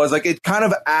speech was. Like, it kind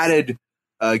of added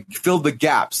filled the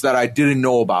gaps that I didn't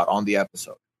know about on the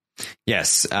episode.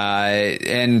 Yes,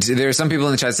 and there are some people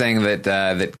in the chat saying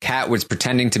that Kat was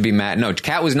pretending to be mad. No,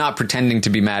 Kat was not pretending to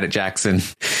be mad at Jackson.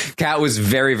 Kat was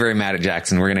very, very mad at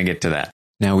Jackson. We're going to get to that.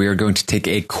 Now we are going to take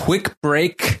a quick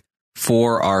break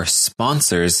for our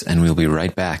sponsors, and we'll be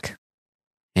right back.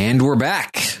 And we're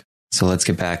back. So let's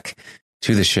get back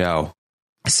to the show.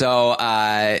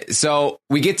 So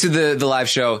we get to the live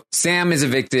show. Sam is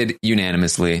evicted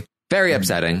unanimously. Very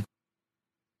upsetting.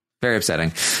 Very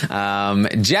upsetting.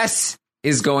 Jess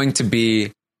is going to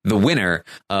be the winner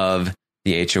of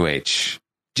the HOH.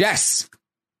 Jess.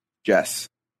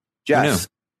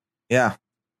 Yeah.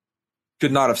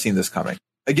 Could not have seen this coming.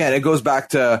 Again, it goes back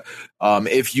to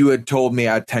if you had told me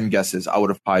I had 10 guesses, I would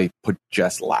have probably put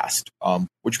Jess last,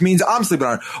 which means I'm sleeping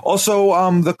on it. Also,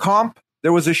 the comp,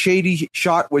 there was a shady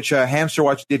shot, which Hamster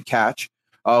Watch did catch.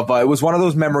 But it was one of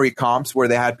those memory comps where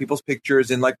they had people's pictures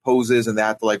in like poses and they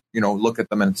had to look at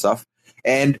them and stuff.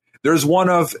 And there's one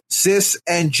of Sis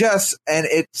and Jess, and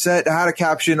it had a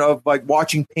caption of like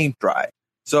watching paint dry.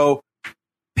 So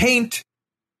paint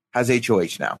has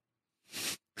HOH now.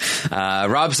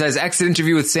 Rob says exit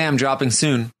interview with Sam dropping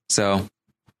soon. So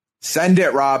send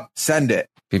it, Rob. Send it.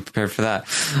 Be prepared for that.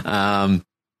 And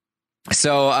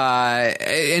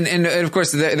of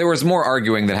course there was more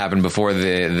arguing that happened before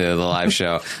the live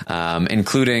show,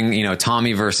 including,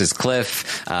 Tommy versus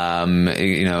Cliff,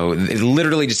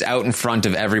 literally just out in front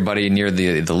of everybody near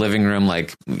the living room,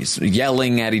 like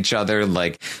yelling at each other.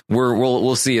 Like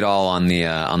we'll see it all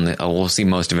we'll see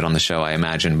most of it on the show, I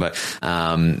imagine, but,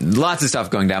 lots of stuff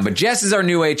going down, but Jess is our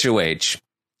new HOH,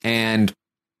 and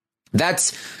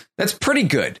that's pretty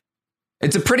good.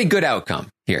 It's a pretty good outcome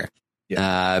here.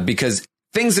 Because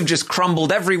things have just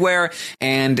crumbled everywhere,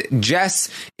 and Jess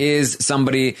is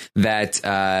somebody that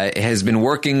has been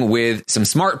working with some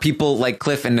smart people like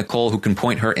Cliff and Nicole who can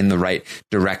point her in the right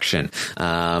direction.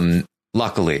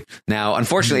 Luckily, now,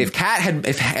 unfortunately, if Kat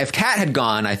had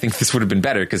gone, I think this would have been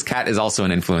better, because Kat is also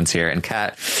an influence here, and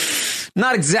Kat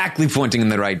not exactly pointing in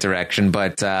the right direction,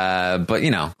 but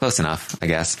close enough, I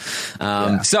guess.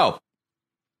 So.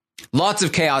 Lots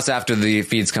of chaos after the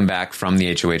feeds come back from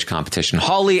the HOH competition.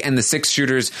 Holly and the 6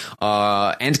 shooters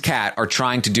and Kat are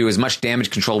trying to do as much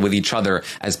damage control with each other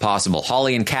as possible.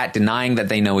 Holly and Kat denying that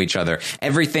they know each other.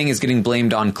 Everything is getting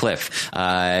blamed on Cliff.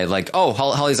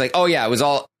 Holly's like, oh yeah, it was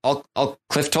all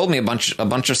Cliff told me a bunch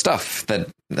of stuff that,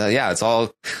 it's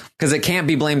all because it can't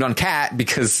be blamed on Kat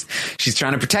because she's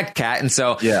trying to protect Kat. And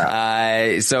so,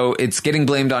 so it's getting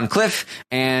blamed on Cliff,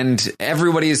 and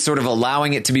everybody is sort of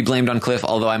allowing it to be blamed on Cliff.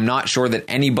 Although I'm not sure that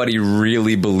anybody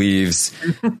really believes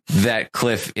that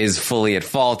Cliff is fully at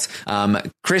fault.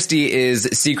 Christy is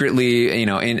secretly,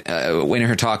 in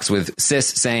her talks with Sis,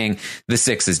 saying the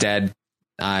 6 is dead.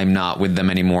 I'm not with them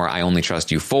anymore. I only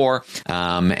trust you 4.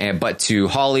 But to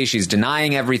Holly, she's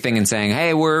denying everything and saying,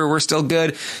 hey, we're still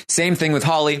good. Same thing with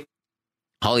Holly.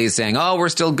 Holly is saying, oh, we're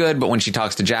still good. But when she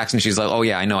talks to Jackson, she's like, oh,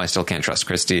 yeah, I know I still can't trust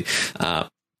Christy.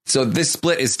 So this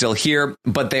split is still here,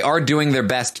 but they are doing their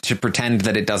best to pretend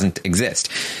that it doesn't exist.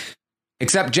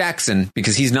 Except Jackson,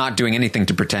 because he's not doing anything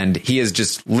to pretend. He is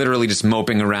just literally just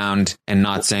moping around and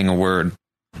not saying a word.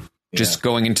 Just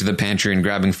going into the pantry and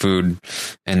grabbing food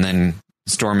and then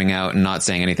storming out and not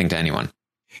saying anything to anyone.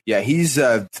 Yeah, he's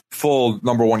a full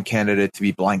number 1 candidate to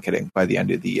be blanketing by the end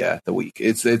of the week.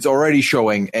 It's already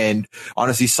showing, and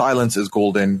honestly, silence is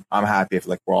golden. I'm happy if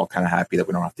we're all kind of happy that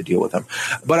we don't have to deal with him.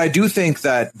 But I do think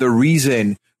that the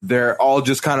reason they're all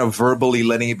just kind of verbally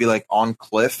letting it be like on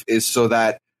Cliff is so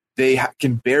that they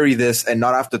can bury this and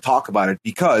not have to talk about it,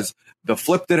 because the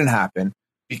flip didn't happen.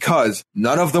 Because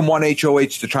none of them want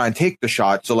HOH to try and take the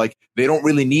shot. So they don't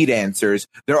really need answers.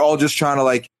 They're all just trying to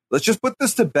let's just put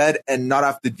this to bed and not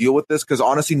have to deal with this. Because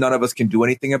honestly, none of us can do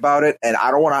anything about it. And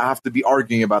I don't want to have to be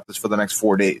arguing about this for the next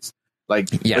 4 days. Let's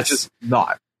just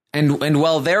not. And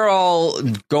while they're all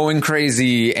going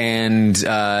crazy and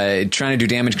trying to do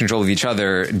damage control with each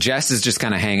other, Jess is just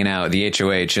kind of hanging out, the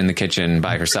HOH, in the kitchen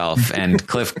by herself. And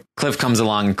Cliff comes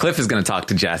along, and Cliff is going to talk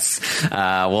to Jess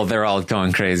while they're all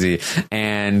going crazy.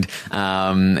 And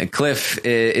Cliff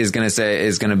is going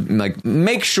to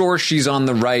make sure she's on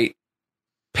the right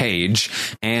page,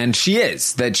 and she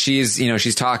is. That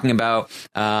she's talking about.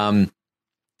 A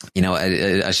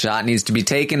shot needs to be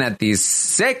taken at these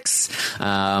 6,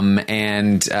 and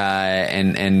it's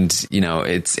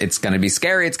going to be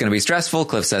scary. It's going to be stressful.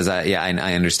 Cliff says, I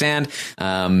understand.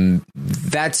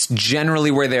 That's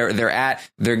generally where they're at.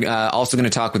 They're also going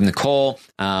to talk with Nicole.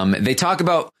 They talk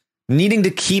about needing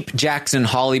to keep Jackson and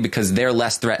Holly because they're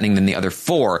less threatening than the other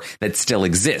 4 that still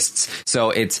exists. So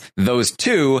it's those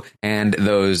 2 and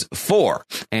those 4.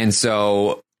 And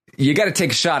so you got to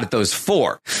take a shot at those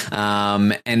 4.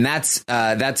 And that's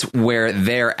where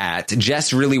they're at.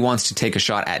 Jess really wants to take a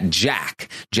shot at Jack.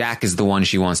 Jack is the one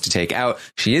she wants to take out.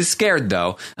 She is scared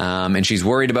though. And she's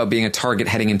worried about being a target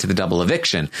heading into the double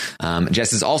eviction.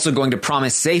 Jess is also going to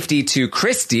promise safety to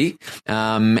Christy.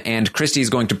 And Christy is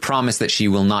going to promise that she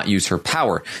will not use her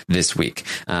power this week.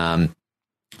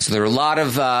 So there are a lot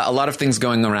of things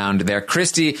going around there.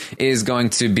 Christy is going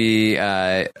to be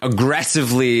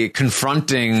aggressively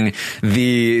confronting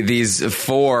these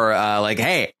 4, like,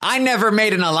 hey, I never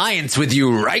made an alliance with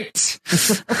you, right?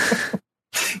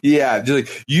 Yeah,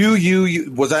 just like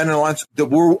you. Was I in an alliance?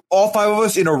 Were all 5 of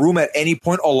us in a room at any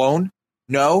point alone?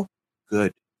 No.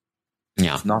 Good.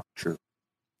 Yeah, it's not true.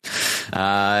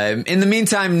 In the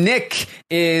meantime, Nick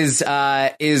is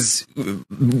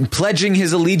pledging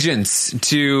his allegiance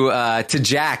to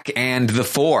Jack and the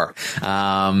 4,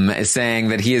 saying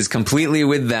that he is completely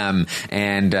with them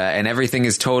and everything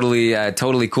is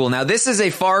totally cool. Now, this is a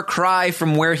far cry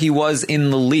from where he was in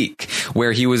the leak,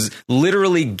 where he was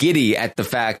literally giddy at the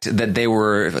fact that they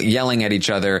were yelling at each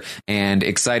other and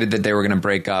excited that they were going to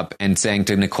break up, and saying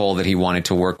to Nicole that he wanted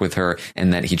to work with her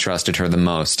and that he trusted her the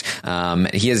most.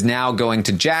 He is now going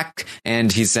to Jack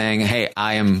and he's saying, hey,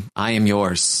 I am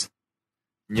yours.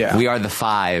 Yeah, we are the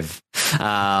 5.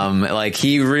 Like,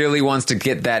 he really wants to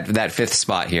get that 5th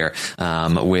spot here,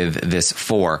 with this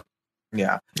 4.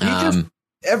 Yeah.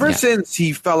 Since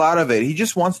he fell out of it, he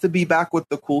just wants to be back with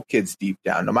the cool kids deep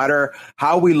down. No matter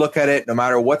how we look at it, no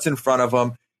matter what's in front of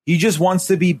him, he just wants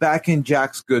to be back in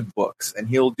Jack's good books, and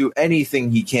he'll do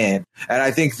anything he can. And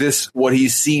I think what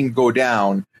he's seen go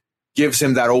down gives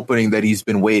him that opening that he's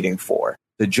been waiting for,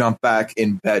 to jump back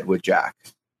in bed with Jack.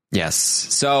 Yes.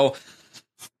 So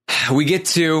we get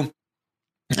to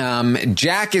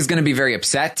Jack is going to be very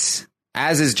upset,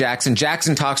 as is Jackson.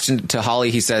 Jackson talks to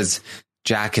Holly. He says,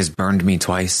 Jack has burned me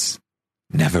twice.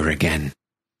 Never again.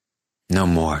 No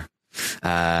more.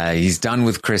 He's done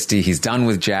with Christy. He's done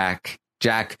with Jack.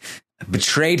 Jack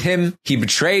betrayed him. He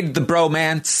betrayed the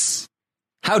bromance.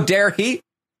 How dare he?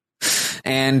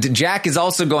 And Jack is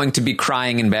also going to be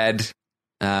crying in bed.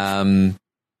 I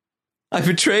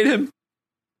betrayed him.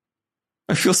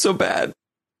 I feel so bad.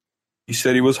 He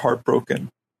said he was heartbroken.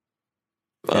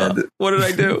 What did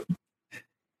I do?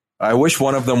 I wish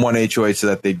one of them won HOH so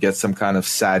that they'd get some kind of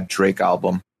sad Drake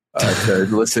album to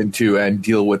listen to and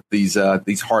deal with these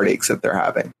heartaches that they're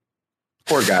having.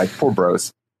 Poor guy, poor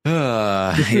bros.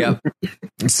 Yep.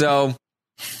 So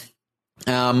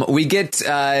we get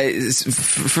to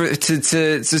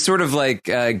sort of like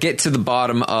get to the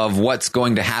bottom of what's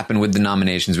going to happen with the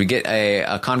nominations. We get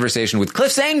a conversation with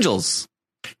Cliff's Angels.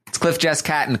 It's Cliff, Jess,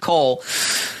 Kat, and Nicole.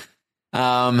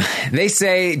 They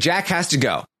say Jack has to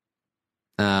go.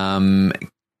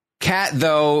 Kat,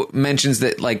 though, mentions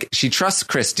that, like, she trusts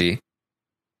Christy.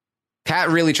 Kat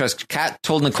really trusts. Kat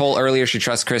told Nicole earlier she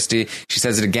trusts Christy. She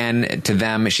says it again to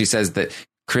them. She says that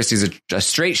Christy's a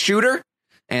straight shooter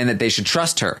and that they should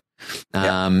trust her.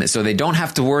 So they don't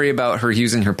have to worry about her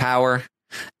using her power,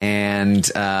 and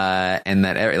that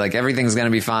like everything's going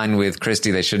to be fine with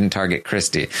Christy. They shouldn't target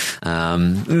Christy.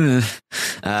 Kat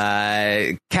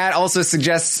also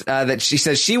suggests that she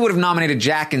says she would have nominated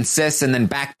Jack and Sis and then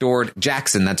backdoored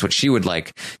Jackson. That's what she would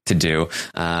like to do.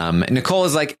 Nicole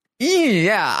is like,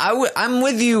 yeah, I'm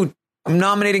with you. I'm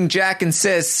nominating Jack and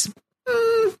Sis.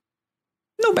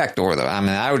 No backdoor, though. I mean,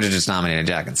 I would have just nominated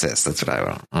Jack and Sis. That's what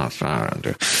I would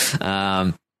do.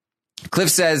 Cliff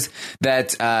says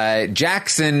that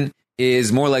Jackson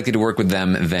is more likely to work with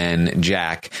them than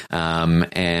Jack.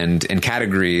 And Kat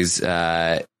agrees.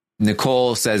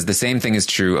 Nicole says the same thing is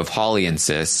true of Holly and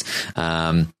Sis.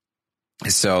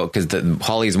 So, because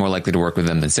Holly is more likely to work with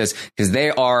them than Sis, because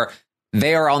they are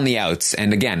on the outs.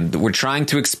 And again, we're trying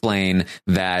to explain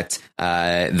that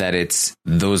it's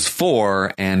those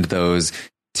 4 and those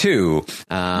 2.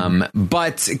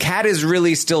 But Kat is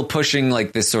really still pushing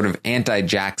like this sort of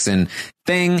anti-Jackson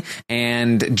thing.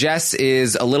 And Jess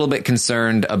is a little bit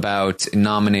concerned about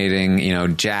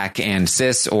nominating, Jack and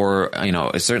Sis, or,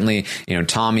 certainly,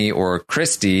 Tommy or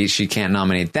Christy. She can't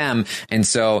nominate them. And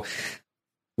so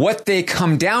what they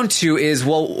come down to is,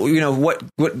 what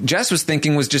Jess was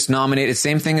thinking was just nominate the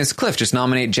same thing as Cliff, just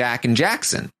nominate Jack and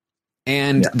Jackson.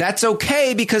 And that's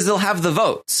okay because they'll have the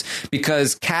votes,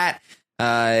 because Kat,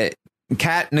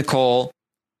 Nicole,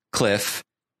 Cliff,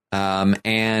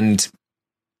 and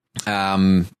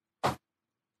there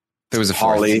was a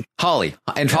fourth. Holly.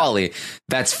 Holly.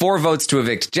 That's 4 votes to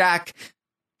evict Jack.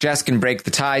 Jess can break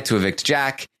the tie to evict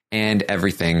Jack. and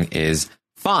everything is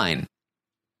fine.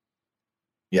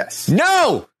 Yes.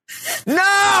 No!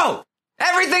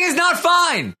 Everything is not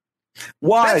fine.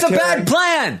 Why? That's a Terry? bad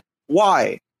plan.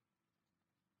 Why?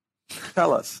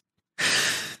 Tell us.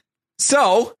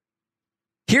 So,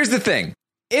 here's the thing.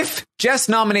 If Jess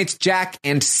nominates Jack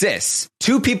and Sis,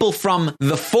 two people from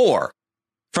the four,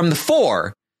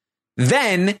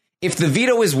 then if the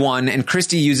veto is won and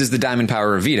Christy uses the diamond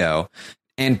power of veto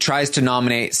and tries to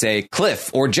nominate, say,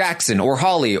 Cliff or Jackson or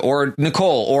Holly or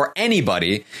Nicole or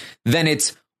anybody, then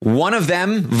it's one of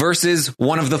them versus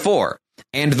one of the four.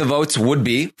 And the votes would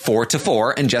be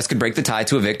 4-4, and Jess could break the tie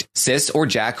to evict Sis or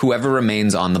Jack, whoever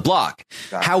remains on the block.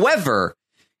 Gotcha. However,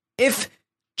 if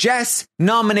Jess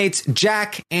nominates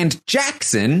Jack and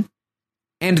Jackson,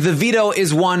 and the veto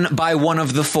is won by one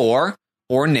of the four,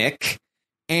 or Nick,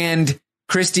 and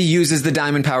Christy uses the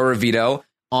diamond power of veto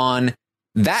on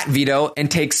that veto and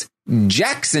takes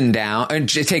Jackson down, and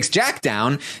takes Jack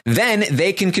down, then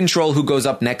they can control who goes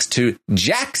up next to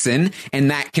Jackson,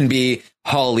 and that can be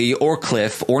Holly or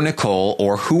Cliff or Nicole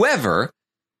or whoever.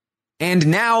 And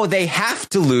now they have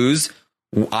to lose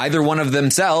either one of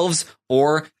themselves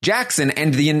or Jackson,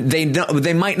 and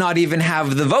they might not even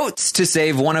have the votes to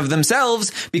save one of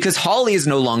themselves because Holly is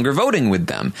no longer voting with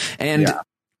them, and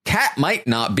Kat might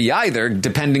not be either,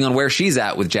 depending on where she's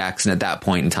at with Jackson at that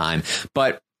point in time.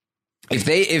 But if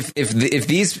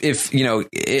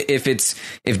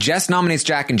Jess nominates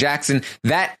Jack and Jackson,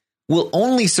 that will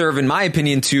only serve, in my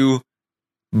opinion, to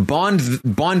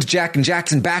bond Jack and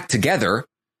Jackson back together.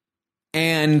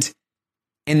 And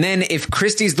then if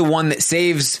Christy's the one that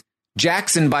saves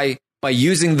Jackson by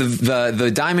using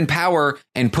the diamond power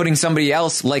and putting somebody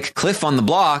else like Cliff on the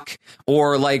block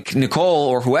or like Nicole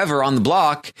or whoever on the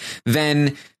block,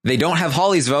 then they don't have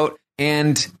Holly's vote.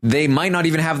 And they might not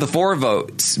even have the four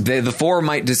votes. The four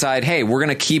might decide, hey, we're going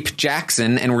to keep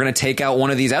Jackson and we're going to take out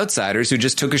one of these outsiders who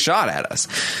just took a shot at us.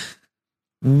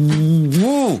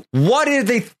 Woo, what are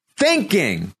they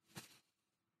thinking?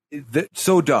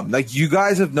 So dumb. Like, you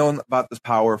guys have known about this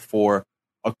power for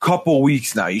a couple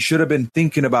weeks now. You should have been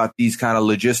thinking about these kind of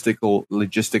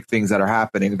logistic things that are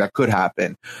happening, that could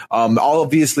happen.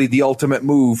 Obviously, the ultimate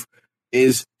move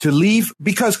is to leave,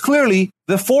 because clearly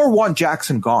the 4 want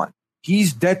Jackson gone.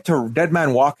 He's dead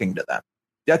man walking to them,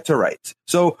 dead to rights.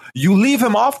 So you leave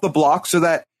him off the block so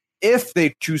that if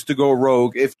they choose to go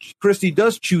rogue, if Christy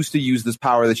does choose to use this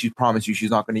power that she's promised you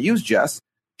she's not going to use, Jess,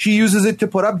 she uses it to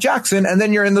put up Jackson, and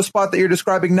then you're in the spot that you're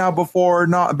describing now before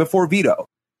veto,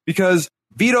 because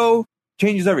veto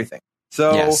changes everything.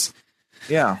 So, yes.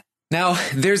 Yeah. Now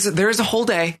there's a whole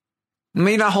day,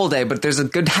 maybe not a whole day, but there's a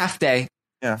good half day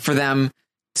for them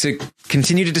to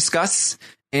continue to discuss.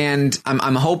 And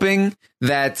I'm hoping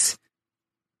that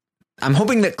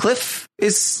Cliff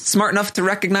is smart enough to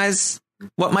recognize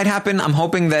what might happen. I'm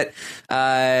hoping that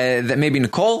maybe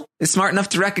Nicole is smart enough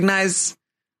to recognize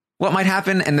what might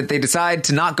happen, and that they decide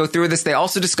to not go through with this. They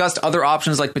also discussed other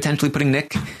options, like potentially putting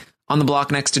Nick on the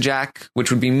block next to Jack, which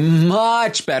would be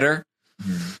much better.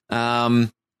 Mm-hmm.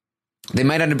 They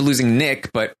might end up losing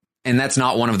Nick, and that's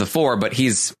not one of the four, but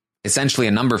he's essentially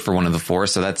a number for one of the four,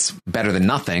 so that's better than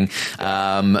nothing.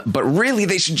 But really,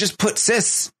 they should just put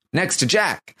Sis next to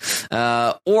Jack.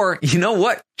 Or, you know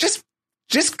what? Just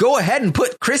go ahead and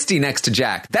put Christy next to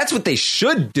Jack. That's what they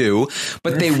should do,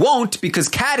 but they won't, because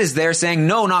Kat is there saying,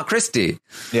 no, not Christy.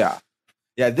 Yeah.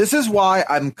 Yeah, this is why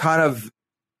I'm kind of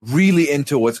really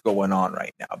into what's going on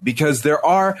right now, because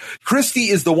Christy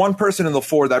is the one person in the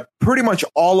 4 that pretty much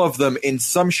all of them in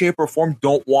some shape or form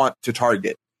don't want to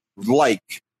target,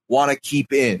 want to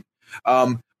keep in.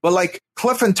 But like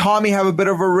Cliff and Tommy have a bit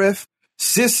of a riff.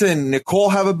 Sis and Nicole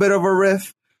have a bit of a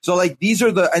riff. So like these are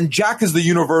and Jack is the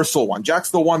universal one.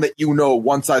 Jack's the one that,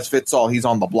 one size fits all. He's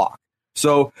on the block.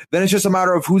 So then it's just a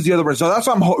matter of who's the other one. So that's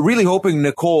why I'm really hoping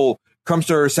Nicole comes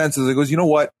to her senses and goes, you know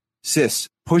what? Sis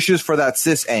pushes for that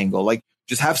Sis angle. Like,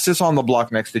 just have Sis on the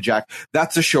block next to Jack.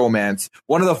 That's a showman's.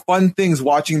 One of the fun things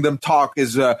watching them talk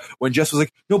is when Jess was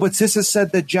like, no, but Sis has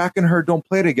said that Jack and her don't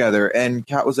play together. And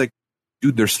Kat was like,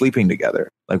 dude, they're sleeping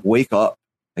together. Like, wake up.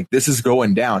 Like, this is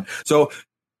going down. So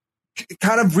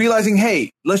kind of realizing,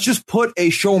 hey, let's just put a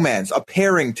showman's, a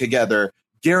pairing together,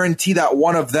 guarantee that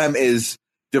one of them is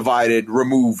divided,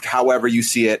 removed, however you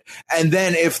see it. And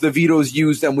then if the veto is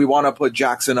used and we want to put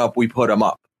Jackson up, we put him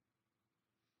up.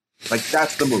 Like,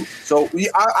 that's the move. So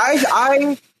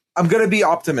I'm going to be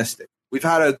optimistic. We've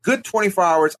had a good 24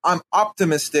 hours. I'm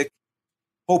optimistic,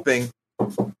 hoping,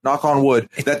 knock on wood,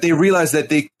 that they realize that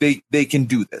they can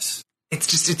do this.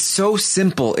 It's so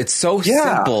simple. It's so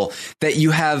simple that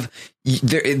you have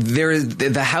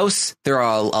the house. There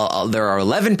are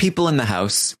 11 people in the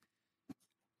house.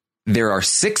 there are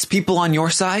 6 people on your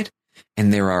side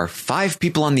and there are 5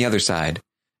 people on the other side.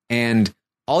 And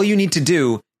all you need to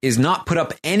do is not put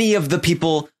up any of the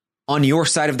people on your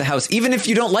side of the house. Even if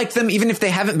you don't like them, even if they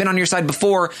haven't been on your side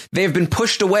before, they have been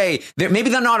pushed away. Maybe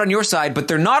they're not on your side, but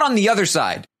they're not on the other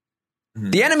side.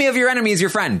 The enemy of your enemy is your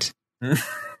friend.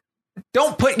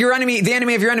 Don't put the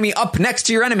enemy of your enemy up next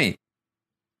to your enemy.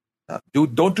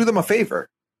 Don't do them a favor.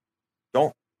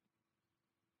 Don't.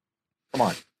 Come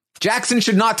on. Jackson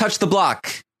should not touch the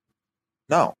block.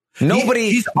 No.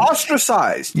 He's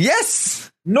ostracized.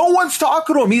 Yes. No one's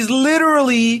talking to him. He's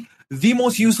literally the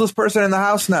most useless person in the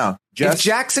house now. Jess? If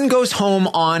Jackson goes home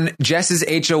on Jess's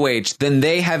HOH, then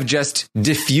they have just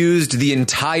diffused the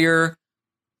entire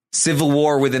civil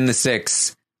war within the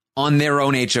 6 on their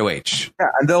own HOH. Yeah,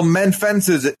 and they'll mend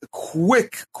fences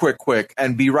quick,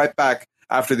 and be right back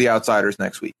after the Outsiders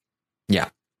next week. Yeah.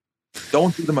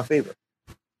 Don't do them a favor.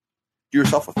 Do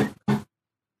yourself a favor.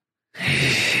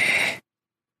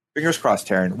 Fingers crossed,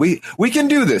 Taryn. We can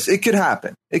do this. It could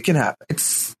happen. It can happen.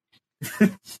 It's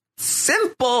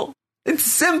simple. It's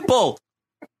simple.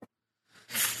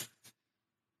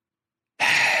 All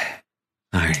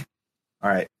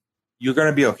right. You're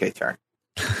going to be okay, Taryn.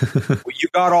 You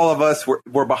got all of us.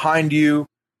 We're behind you.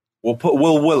 We'll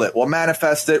will it. We'll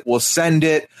manifest it. We'll send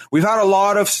it. We've had a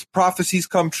lot of prophecies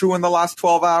come true in the last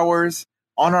 12 hours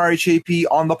on our HAP,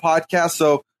 on the podcast.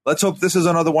 So let's hope this is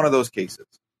another one of those cases.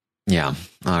 Yeah.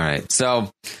 All right.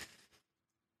 So,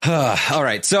 all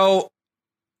right. So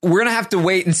we're going to have to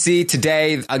wait and see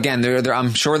today. Again,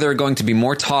 I'm sure there are going to be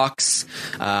more talks.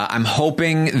 I'm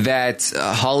hoping that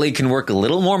Holly can work a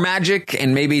little more magic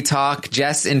and maybe talk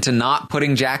Jess into not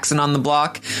putting Jackson on the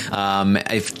block.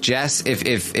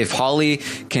 If Holly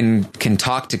can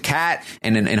talk to Kat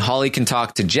and Holly can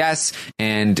talk to Jess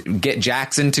and get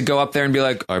Jackson to go up there and be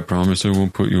like, I promise I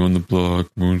won't put you on the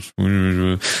block.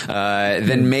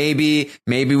 Then maybe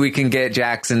we can get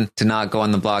Jackson to not go on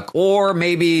the block, or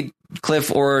maybe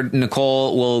Cliff or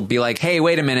Nicole will be like, hey,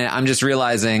 wait a minute. I'm just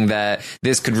realizing that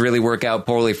this could really work out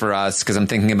poorly for us because I'm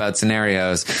thinking about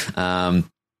scenarios. I'm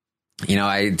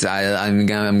going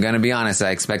to be honest.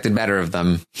 I expected better of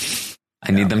them.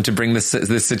 I need them to bring this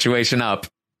situation up.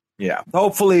 Yeah.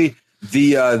 Hopefully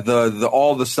the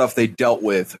all the stuff they dealt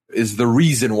with is the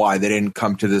reason why they didn't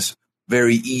come to this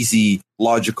very easy,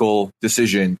 logical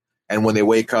decision. And when they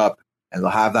wake up and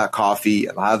they'll have that coffee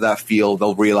and they'll have that feel,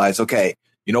 they'll realize, okay,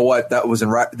 you know what? That was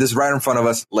this is right in front of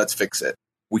us. Let's fix it.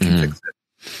 We can fix it.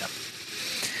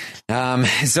 Yeah.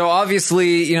 So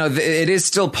obviously, it is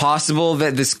still possible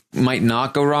that this might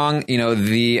not go wrong.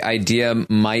 The idea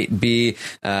might be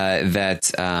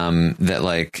that and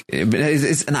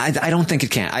I don't think it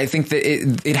can. I think that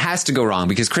it has to go wrong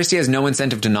because Christy has no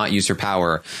incentive to not use her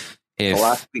power. The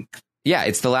last week. Yeah,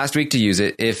 it's the last week to use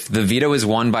it. If the veto is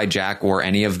won by Jack or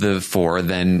any of the 4,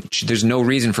 then there's no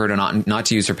reason for her to not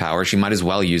to use her power. She might as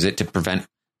well use it to prevent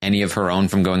any of her own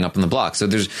from going up on the block. So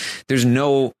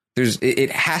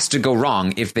it has to go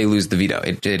wrong if they lose the veto.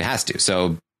 It has to.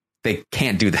 So they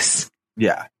can't do this.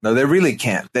 Yeah, no, they really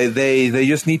can't. They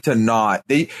just need to not.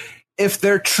 If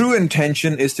their true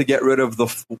intention is to get rid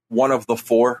of one of the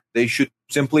 4, they should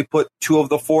simply put 2 of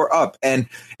the 4 up. And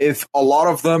if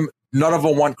none of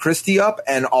them want Christy up,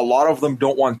 and a lot of them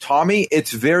don't want Tommy,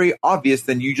 it's very obvious.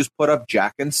 Then you just put up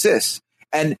Jack and Sis,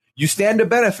 and you stand to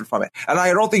benefit from it. And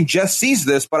I don't think Jess sees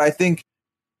this, but I think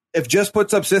if Jess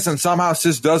puts up Sis and somehow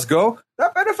Sis does go,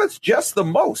 that benefits Jess the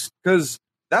most, because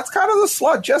that's kind of the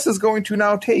slot Jess is going to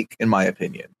now take, in my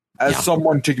opinion, as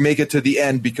someone to make it to the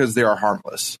end because they are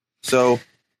harmless. So,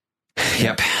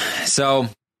 yep. So,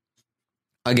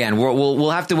 again, we'll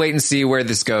have to wait and see where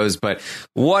this goes, but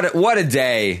what a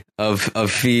day of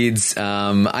feeds.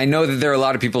 I know that there are a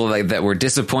lot of people that were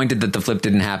disappointed that the flip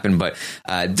didn't happen, but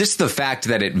just the fact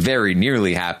that it very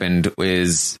nearly happened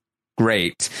is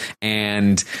great.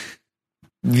 And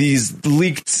these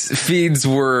leaked feeds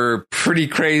were pretty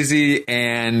crazy,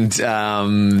 and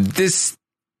this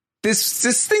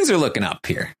things are looking up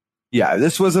here. Yeah,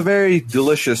 this was a very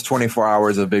delicious 24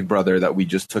 hours of Big Brother that we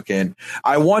just took in.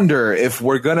 I wonder if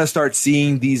we're going to start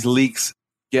seeing these leaks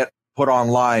get put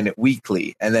online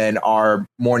weekly, and then our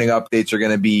morning updates are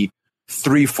going to be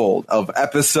threefold of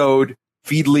episode,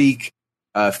 feed leak,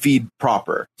 feed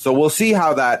proper. So we'll see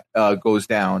how that goes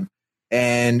down.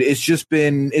 And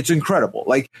it's incredible.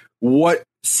 Like, what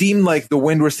seemed like the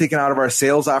wind was taken out of our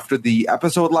sails after the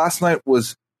episode last night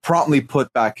was promptly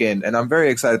put back in, and I'm very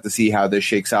excited to see how this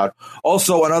shakes out.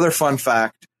 Also, another fun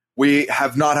fact, we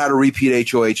have not had a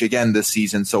repeat HOH again this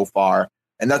season so far,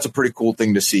 and that's a pretty cool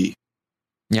thing to see.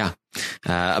 Yeah.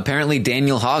 Apparently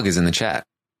Daniel Hogg is in the chat.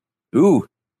 Ooh.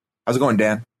 How's it going,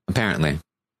 Dan? Apparently.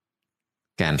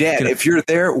 Ken. Dan, if you're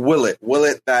there, will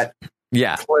it that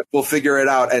Yeah. Cliff will figure it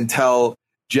out and tell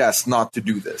Jess not to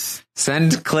do this.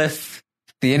 Send Cliff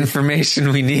the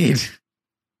information we need.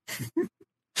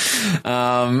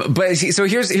 So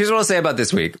here's what I'll say about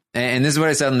this week. And this is what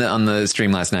I said on the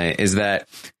stream last night, is that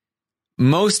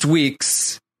most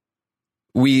weeks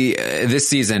this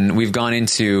season, we've gone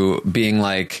into being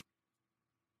like,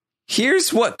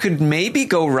 here's what could maybe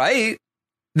go right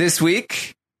this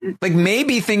week. Like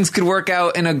maybe things could work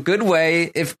out in a good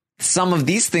way if some of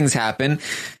these things happen.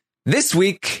 This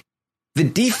week, the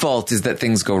default is that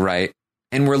things go right.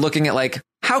 And we're looking at like,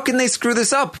 how can they screw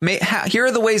this up? Here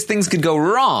are the ways things could go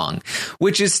wrong,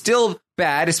 which is still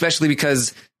bad, especially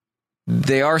because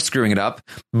they are screwing it up.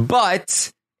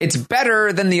 But it's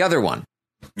better than the other one.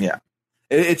 Yeah.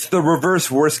 It's the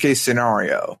reverse worst case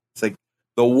scenario. It's like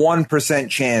the 1%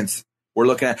 chance we're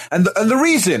looking at. And the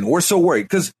reason we're so worried,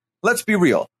 because let's be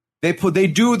real. They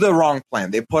do the wrong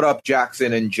plan. They put up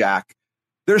Jackson and Jack.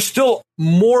 There's still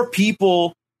more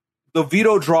people. The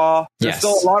veto draw. There's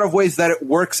still a lot of ways that it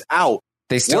works out.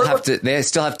 They still have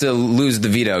to lose the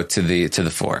veto to the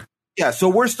 4. Yeah. So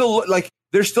we're still like,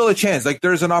 there's still a chance. Like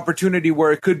there's an opportunity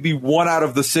where it could be 1 out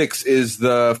of the 6 is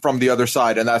from the other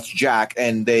side, and that's Jack,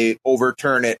 and they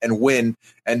overturn it and win,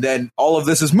 and then all of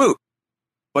this is moot.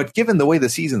 But given the way the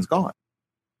season's gone,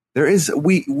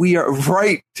 we are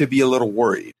right to be a little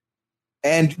worried.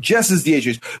 And Jess is the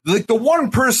HOH. Like the one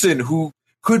person who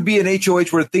could be an HOH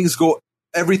where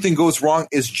everything goes wrong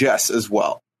is Jess as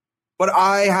well. But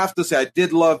I have to say, I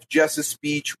did love Jess's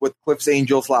speech with Cliff's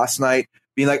Angels last night,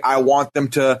 being like, I want them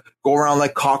to go around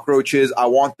like cockroaches. I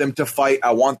want them to fight.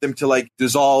 I want them to like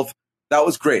dissolve. That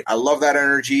was great. I love that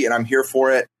energy and I'm here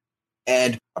for it.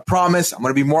 And I promise I'm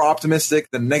going to be more optimistic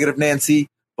than negative Nancy,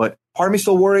 but part of me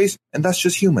still worries, and that's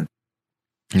just human.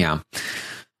 Yeah.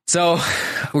 So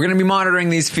we're going to be monitoring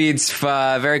these feeds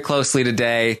very closely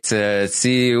today to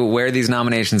see where these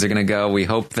nominations are going to go. We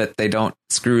hope that they don't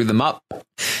screw them up.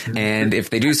 And if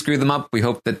they do screw them up, we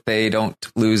hope that they don't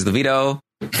lose the veto.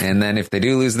 And then if they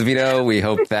do lose the veto, we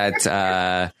hope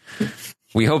that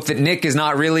Nick is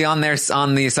not really on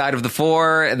the side of the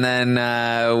 4. And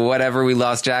then whatever, we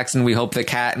lost Jackson. We hope that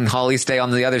Kat and Holly stay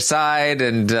on the other side.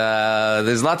 And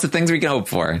there's lots of things we can hope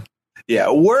for.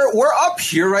 Yeah, we're up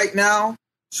here right now.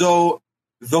 So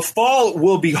the fall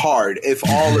will be hard if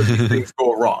all of these things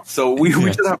go wrong. So we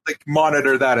just have to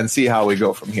monitor that and see how we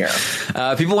go from here.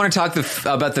 People want to talk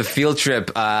about the field trip.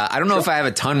 I don't know if I have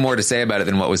a ton more to say about it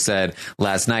than what was said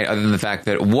last night, other than the fact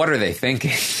that what are they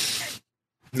thinking?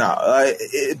 No,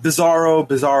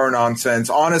 bizarro nonsense.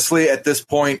 Honestly, at this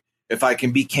point, if I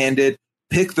can be candid,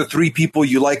 pick the 3 people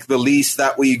you like the least.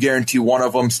 That way you guarantee one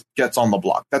of them gets on the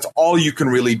block. That's all you can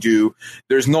really do.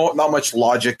 There's not much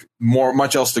logic,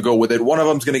 much else to go with it. One of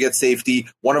them's going to get safety.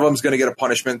 One of them's going to get a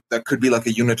punishment that could be like a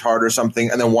unitard or something.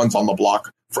 And then one's on the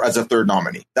block as a 3rd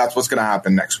nominee. That's what's going to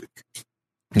happen next week.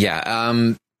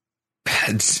 Yeah.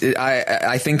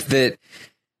 I think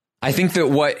that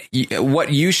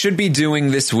what you should be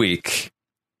doing this week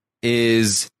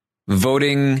is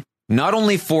voting not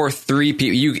only for 3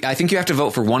 people. I think you have to vote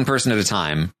for one person at a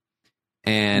time.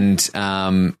 And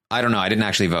I don't know. I didn't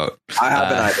actually vote. I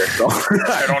haven't either. So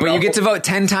I don't know. But you get to vote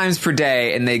 10 times per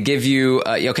day, and they give you.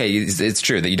 It's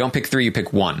true that you don't pick 3, you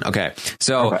pick 1. Okay.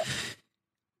 So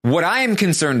what I am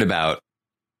concerned about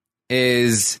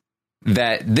is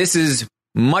that this is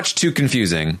much too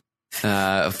confusing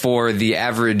for the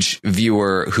average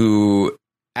viewer who,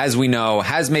 as we know,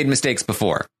 has made mistakes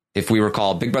before. If we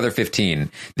recall, Big Brother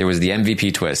 15, there was the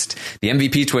MVP twist. The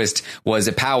MVP twist was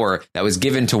a power that was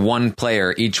given to one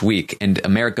player each week, and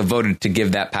America voted to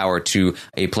give that power to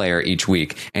a player each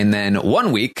week. And then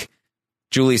one week,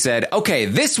 Julie said, okay,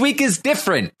 this week is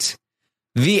different.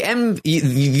 The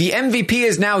MVP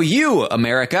is now you,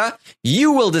 America.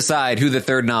 You will decide who the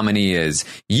 3rd nominee is.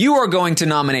 You are going to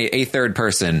nominate a 3rd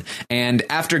person. And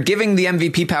after giving the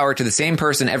MVP power to the same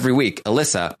person every week,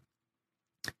 Alyssa,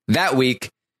 that week,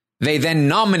 they then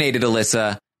nominated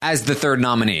Alyssa as the 3rd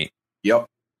nominee. Yep.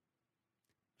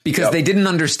 Because they didn't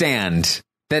understand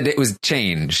that it was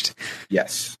changed.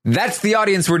 Yes. That's the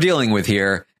audience we're dealing with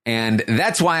here. And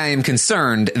that's why I am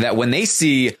concerned that when they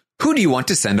see, who do you want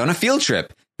to send on a field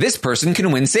trip? This person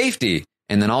can win safety.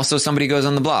 And then also somebody goes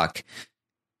on the block.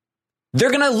 They're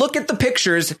going to look at the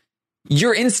pictures.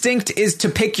 Your instinct is to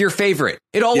pick your favorite.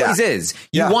 It always is.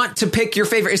 You want to pick your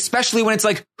favorite, especially when it's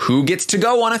like, who gets to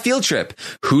go on a field trip?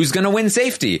 Who's going to win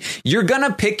safety? You're going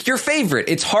to pick your favorite.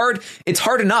 It's hard. It's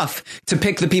hard enough to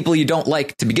pick the people you don't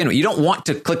like to begin with. You don't want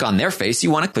to click on their face. You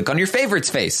want to click on your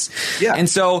favorite's face. Yeah. And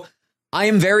so I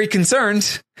am very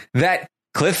concerned that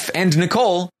Cliff and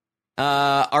Nicole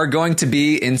are going to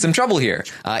be in some trouble here.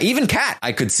 Even Kat,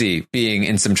 I could see being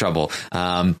in some trouble.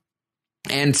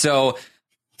 And so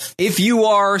if you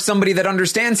are somebody that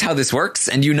understands how this works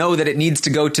and you know that it needs to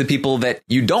go to people that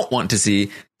you don't want to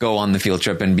see go on the field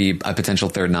trip and be a potential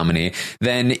third nominee,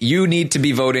 then you need to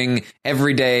be voting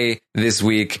every day this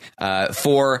week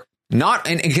for not.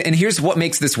 And here's what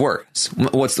makes this worse.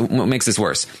 What makes this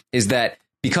worse is that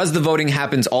because the voting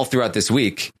happens all throughout this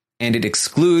week, and it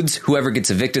excludes whoever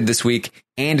gets evicted this week,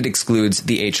 and it excludes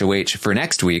the HOH for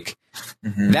next week.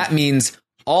 Mm-hmm. That means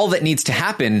all that needs to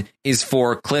happen is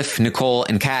for Cliff, Nicole,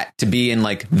 and Kat to be in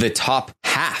like the top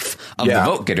half of the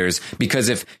vote getters. Because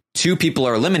if 2 people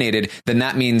are eliminated, then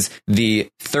that means the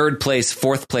 3rd place,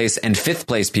 4th place, and 5th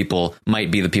place people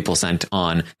might be the people sent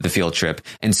on the field trip.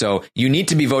 And so you need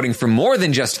to be voting for more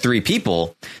than just 3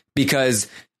 people, because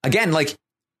again, like,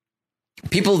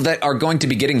 people that are going to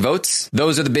be getting votes,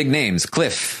 those are the big names.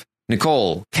 Cliff,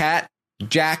 Nicole, Kat,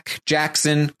 Jack,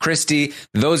 Jackson, Christy.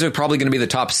 Those are probably going to be the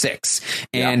top 6.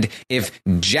 And if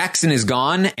Jackson is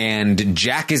gone and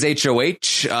Jack is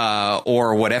HOH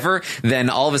or whatever,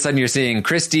 then all of a sudden you're seeing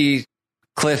Christy,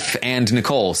 Cliff, and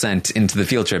Nicole sent into the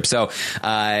field trip. So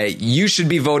you should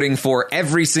be voting for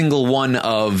every single one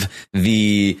of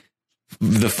the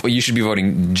you should be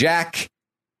voting Jack,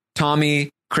 Tommy,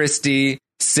 Christy,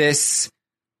 Sis,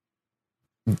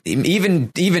 even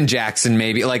Jackson,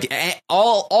 maybe, like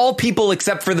all people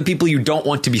except for the people you don't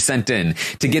want to be sent in,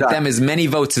 to get them as many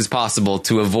votes as possible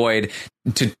to avoid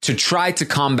to try to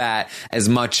combat as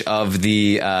much of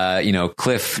the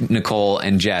Cliff, Nicole,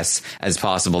 and Jess as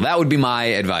possible. That would be my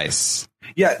advice.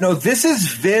 Yeah, no, this is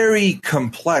very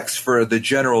complex for the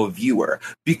general viewer,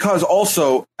 because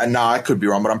also, and now I could be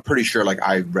wrong, but I'm pretty sure, like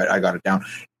I got it down,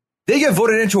 they get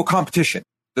voted into a competition.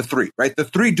 The 3, right? The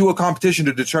 3 do a competition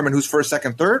to determine who's first,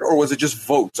 second, third, or was it just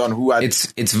votes on who had?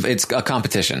 It's a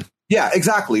competition. Yeah,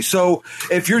 exactly. So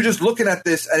if you're just looking at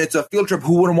this and it's a field trip,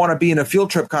 who wouldn't want to be in a field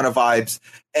trip kind of vibes,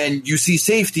 and you see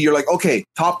safety, you're like, okay,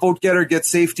 top vote getter gets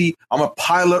safety. I'm gonna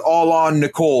pile it all on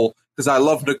Nicole because I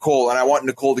love Nicole and I want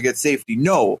Nicole to get safety.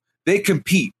 No, they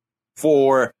compete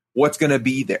for what's going to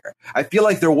be there. I feel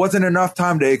like there wasn't enough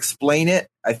time to explain it.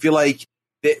 I feel like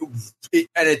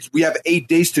we have 8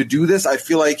 days to do this. I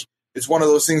feel like it's one of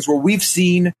those things where we've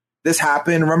seen this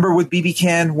happen. Remember with BB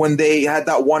Can when they had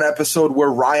that one episode where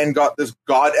Ryan got this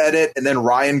God edit and then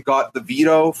Ryan got the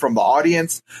veto from the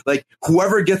audience? Like,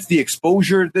 whoever gets the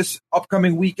exposure this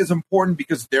upcoming week is important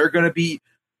because they're going to be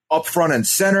up front and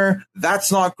center.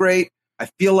 That's not great. I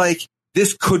feel like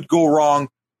this could go wrong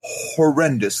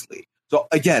horrendously. So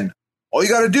again, all you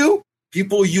got to do,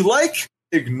 people you like,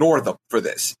 ignore them for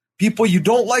this. People you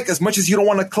don't like, as much as you don't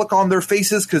want to click on their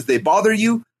faces because they bother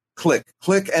you, click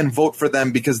and vote for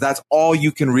them, because that's all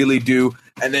you can really do.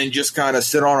 And then just kind of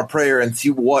sit on a prayer and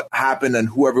see what happened and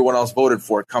who everyone else voted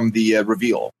for come the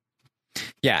reveal.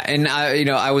 Yeah. And,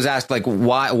 I was asked, like,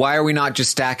 why are we not just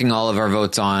stacking all of our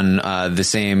votes on the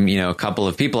same, couple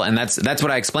of people? And that's what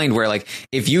I explained, where, like,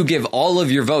 if you give all of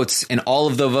your votes and all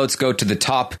of the votes go to the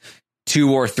top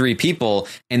 2 or 3 people,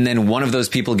 and then one of those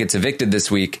people gets evicted this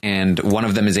week and one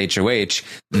of them is HOH,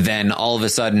 then all of a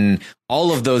sudden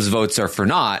all of those votes are for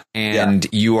naught, and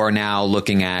you are now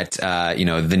looking at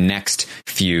the next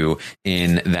few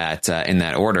in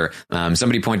that order.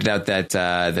 Somebody pointed out that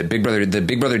the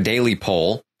Big Brother Daily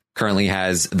poll currently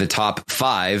has the top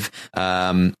 5,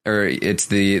 or it's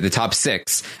the top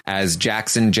 6 as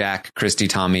Jackson, Jack, Christy,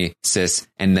 Tommy, Sis,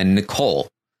 and then Nicole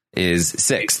is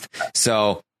 6th.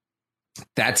 So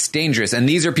that's dangerous. And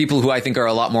these are people who I think are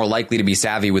a lot more likely to be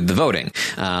savvy with the voting.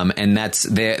 And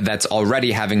that's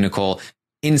already having Nicole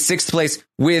in 6th place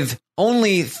with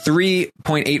only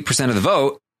 3.8% of the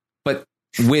vote, but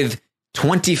with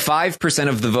 25%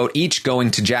 of the vote each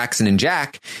going to Jackson and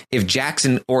Jack. If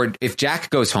Jack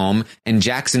goes home and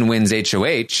Jackson wins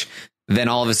HOH, then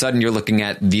all of a sudden you're looking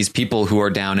at these people who are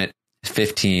down at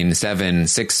 15, 7,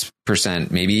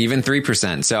 6%, maybe even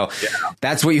 3%. So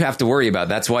that's what you have to worry about.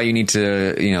 That's why you need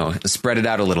to, spread it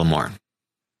out a little more.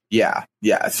 Yeah.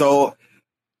 Yeah. So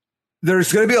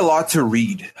there's going to be a lot to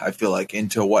read, I feel like,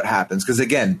 into what happens. Because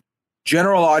again,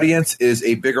 general audience is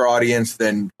a bigger audience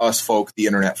than us folk, the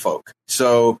internet folk.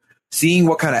 So seeing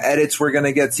what kind of edits we're going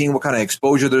to get, seeing what kind of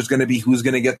exposure there's going to be, who's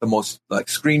going to get the most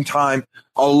screen time.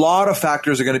 A lot of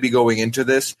factors are going to be going into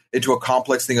this, into a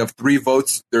complex thing of 3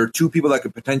 votes. There are 2 people that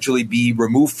could potentially be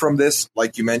removed from this,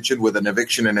 like you mentioned, with an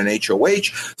eviction and an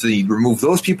HOH. So you remove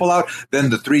those people out. Then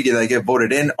the 3 that get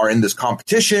voted in are in this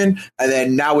competition. And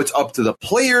then now it's up to the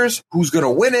players who's going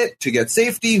to win it to get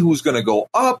safety, who's going to go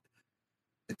up.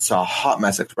 It's a hot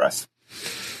mess express.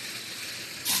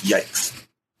 Yikes.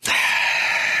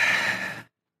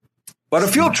 But a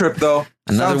field trip, though.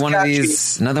 Another Sounds one catchy.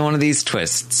 of these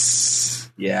twists.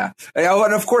 Yeah.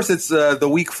 And of course, it's the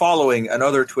week following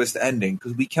another twist ending,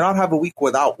 because we cannot have a week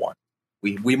without one.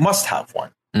 We must have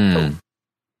one. Mm.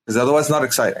 Because otherwise, not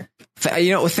exciting.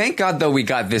 Thank God, though, we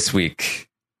got this week.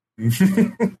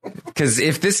 Because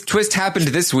if this twist happened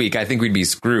this week, I think we'd be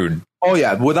screwed. Oh,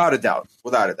 yeah, without a doubt.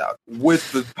 Without a doubt.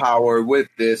 With the power, with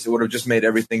this, it would have just made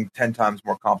everything 10 times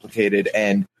more complicated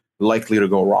and likely to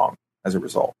go wrong as a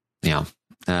result. Yeah.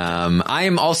 I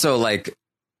am also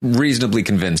reasonably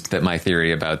convinced that my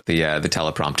theory about the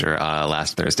teleprompter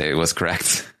last Thursday was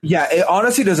correct. Yeah, it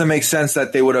honestly doesn't make sense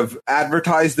that they would have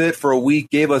advertised it for a week,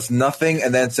 gave us nothing,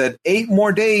 and then said 8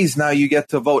 more days now you get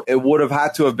to vote. It would have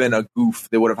had to have been a goof.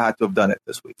 They would have had to have done it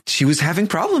this week. She was having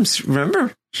problems,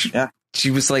 remember? Yeah. She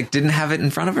was didn't have it in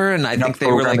front of her, and I think they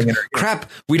were like,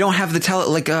 crap, we don't have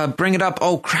the bring it up.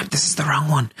 Oh, crap, this is the wrong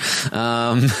one.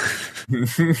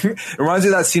 It reminds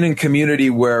me of that scene in Community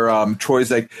where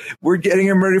Troy's like, we're getting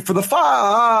him ready for the fight.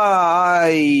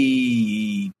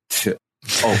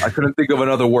 Oh, I couldn't think of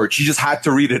another word. She just had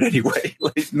to read it anyway.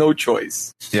 No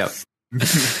choice. Yep.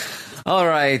 All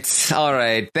right.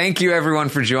 Thank you, everyone,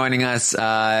 for joining us.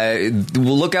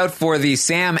 We'll look out for the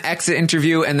Sam exit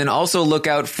interview, and then also look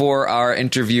out for our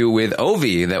interview with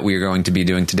Ovi that we are going to be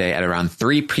doing today at around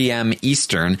 3 p.m.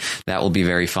 Eastern. That will be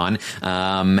very fun.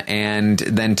 And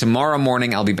then tomorrow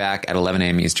morning, I'll be back at 11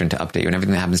 a.m. Eastern to update you on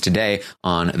everything that happens today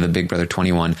on the Big Brother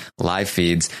 21 live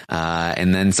feeds.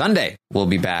 And then Sunday, we'll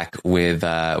be back with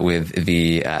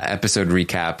the episode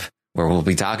recap, where we'll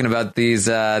be talking about these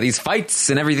fights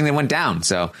and everything that went down.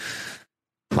 So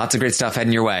lots of great stuff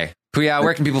heading your way. Puya,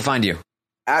 where can people find you?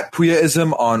 At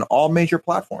Puyaism on all major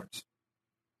platforms.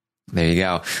 There you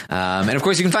go. And of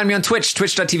course, you can find me on Twitch,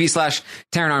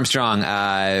 twitch.tv/Taran Armstrong.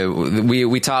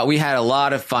 We had a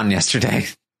lot of fun yesterday.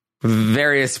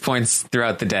 Various points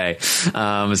throughout the day.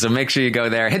 So make sure you go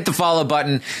there, hit the follow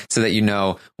button so that you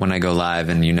know when I go live,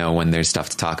 and you know when there's stuff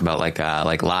to talk about, like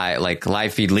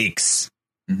live feed leaks.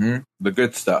 Mm-hmm. The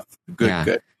good stuff.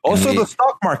 Good. Also, the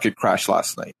stock market crashed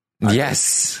last night.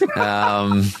 Yes.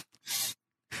 A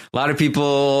lot of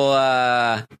people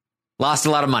lost a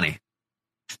lot of money.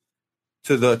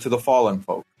 To the fallen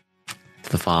folk. To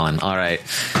the fallen. All right.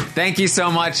 Thank you so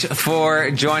much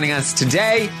for joining us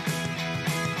today.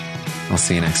 I'll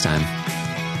see you next time.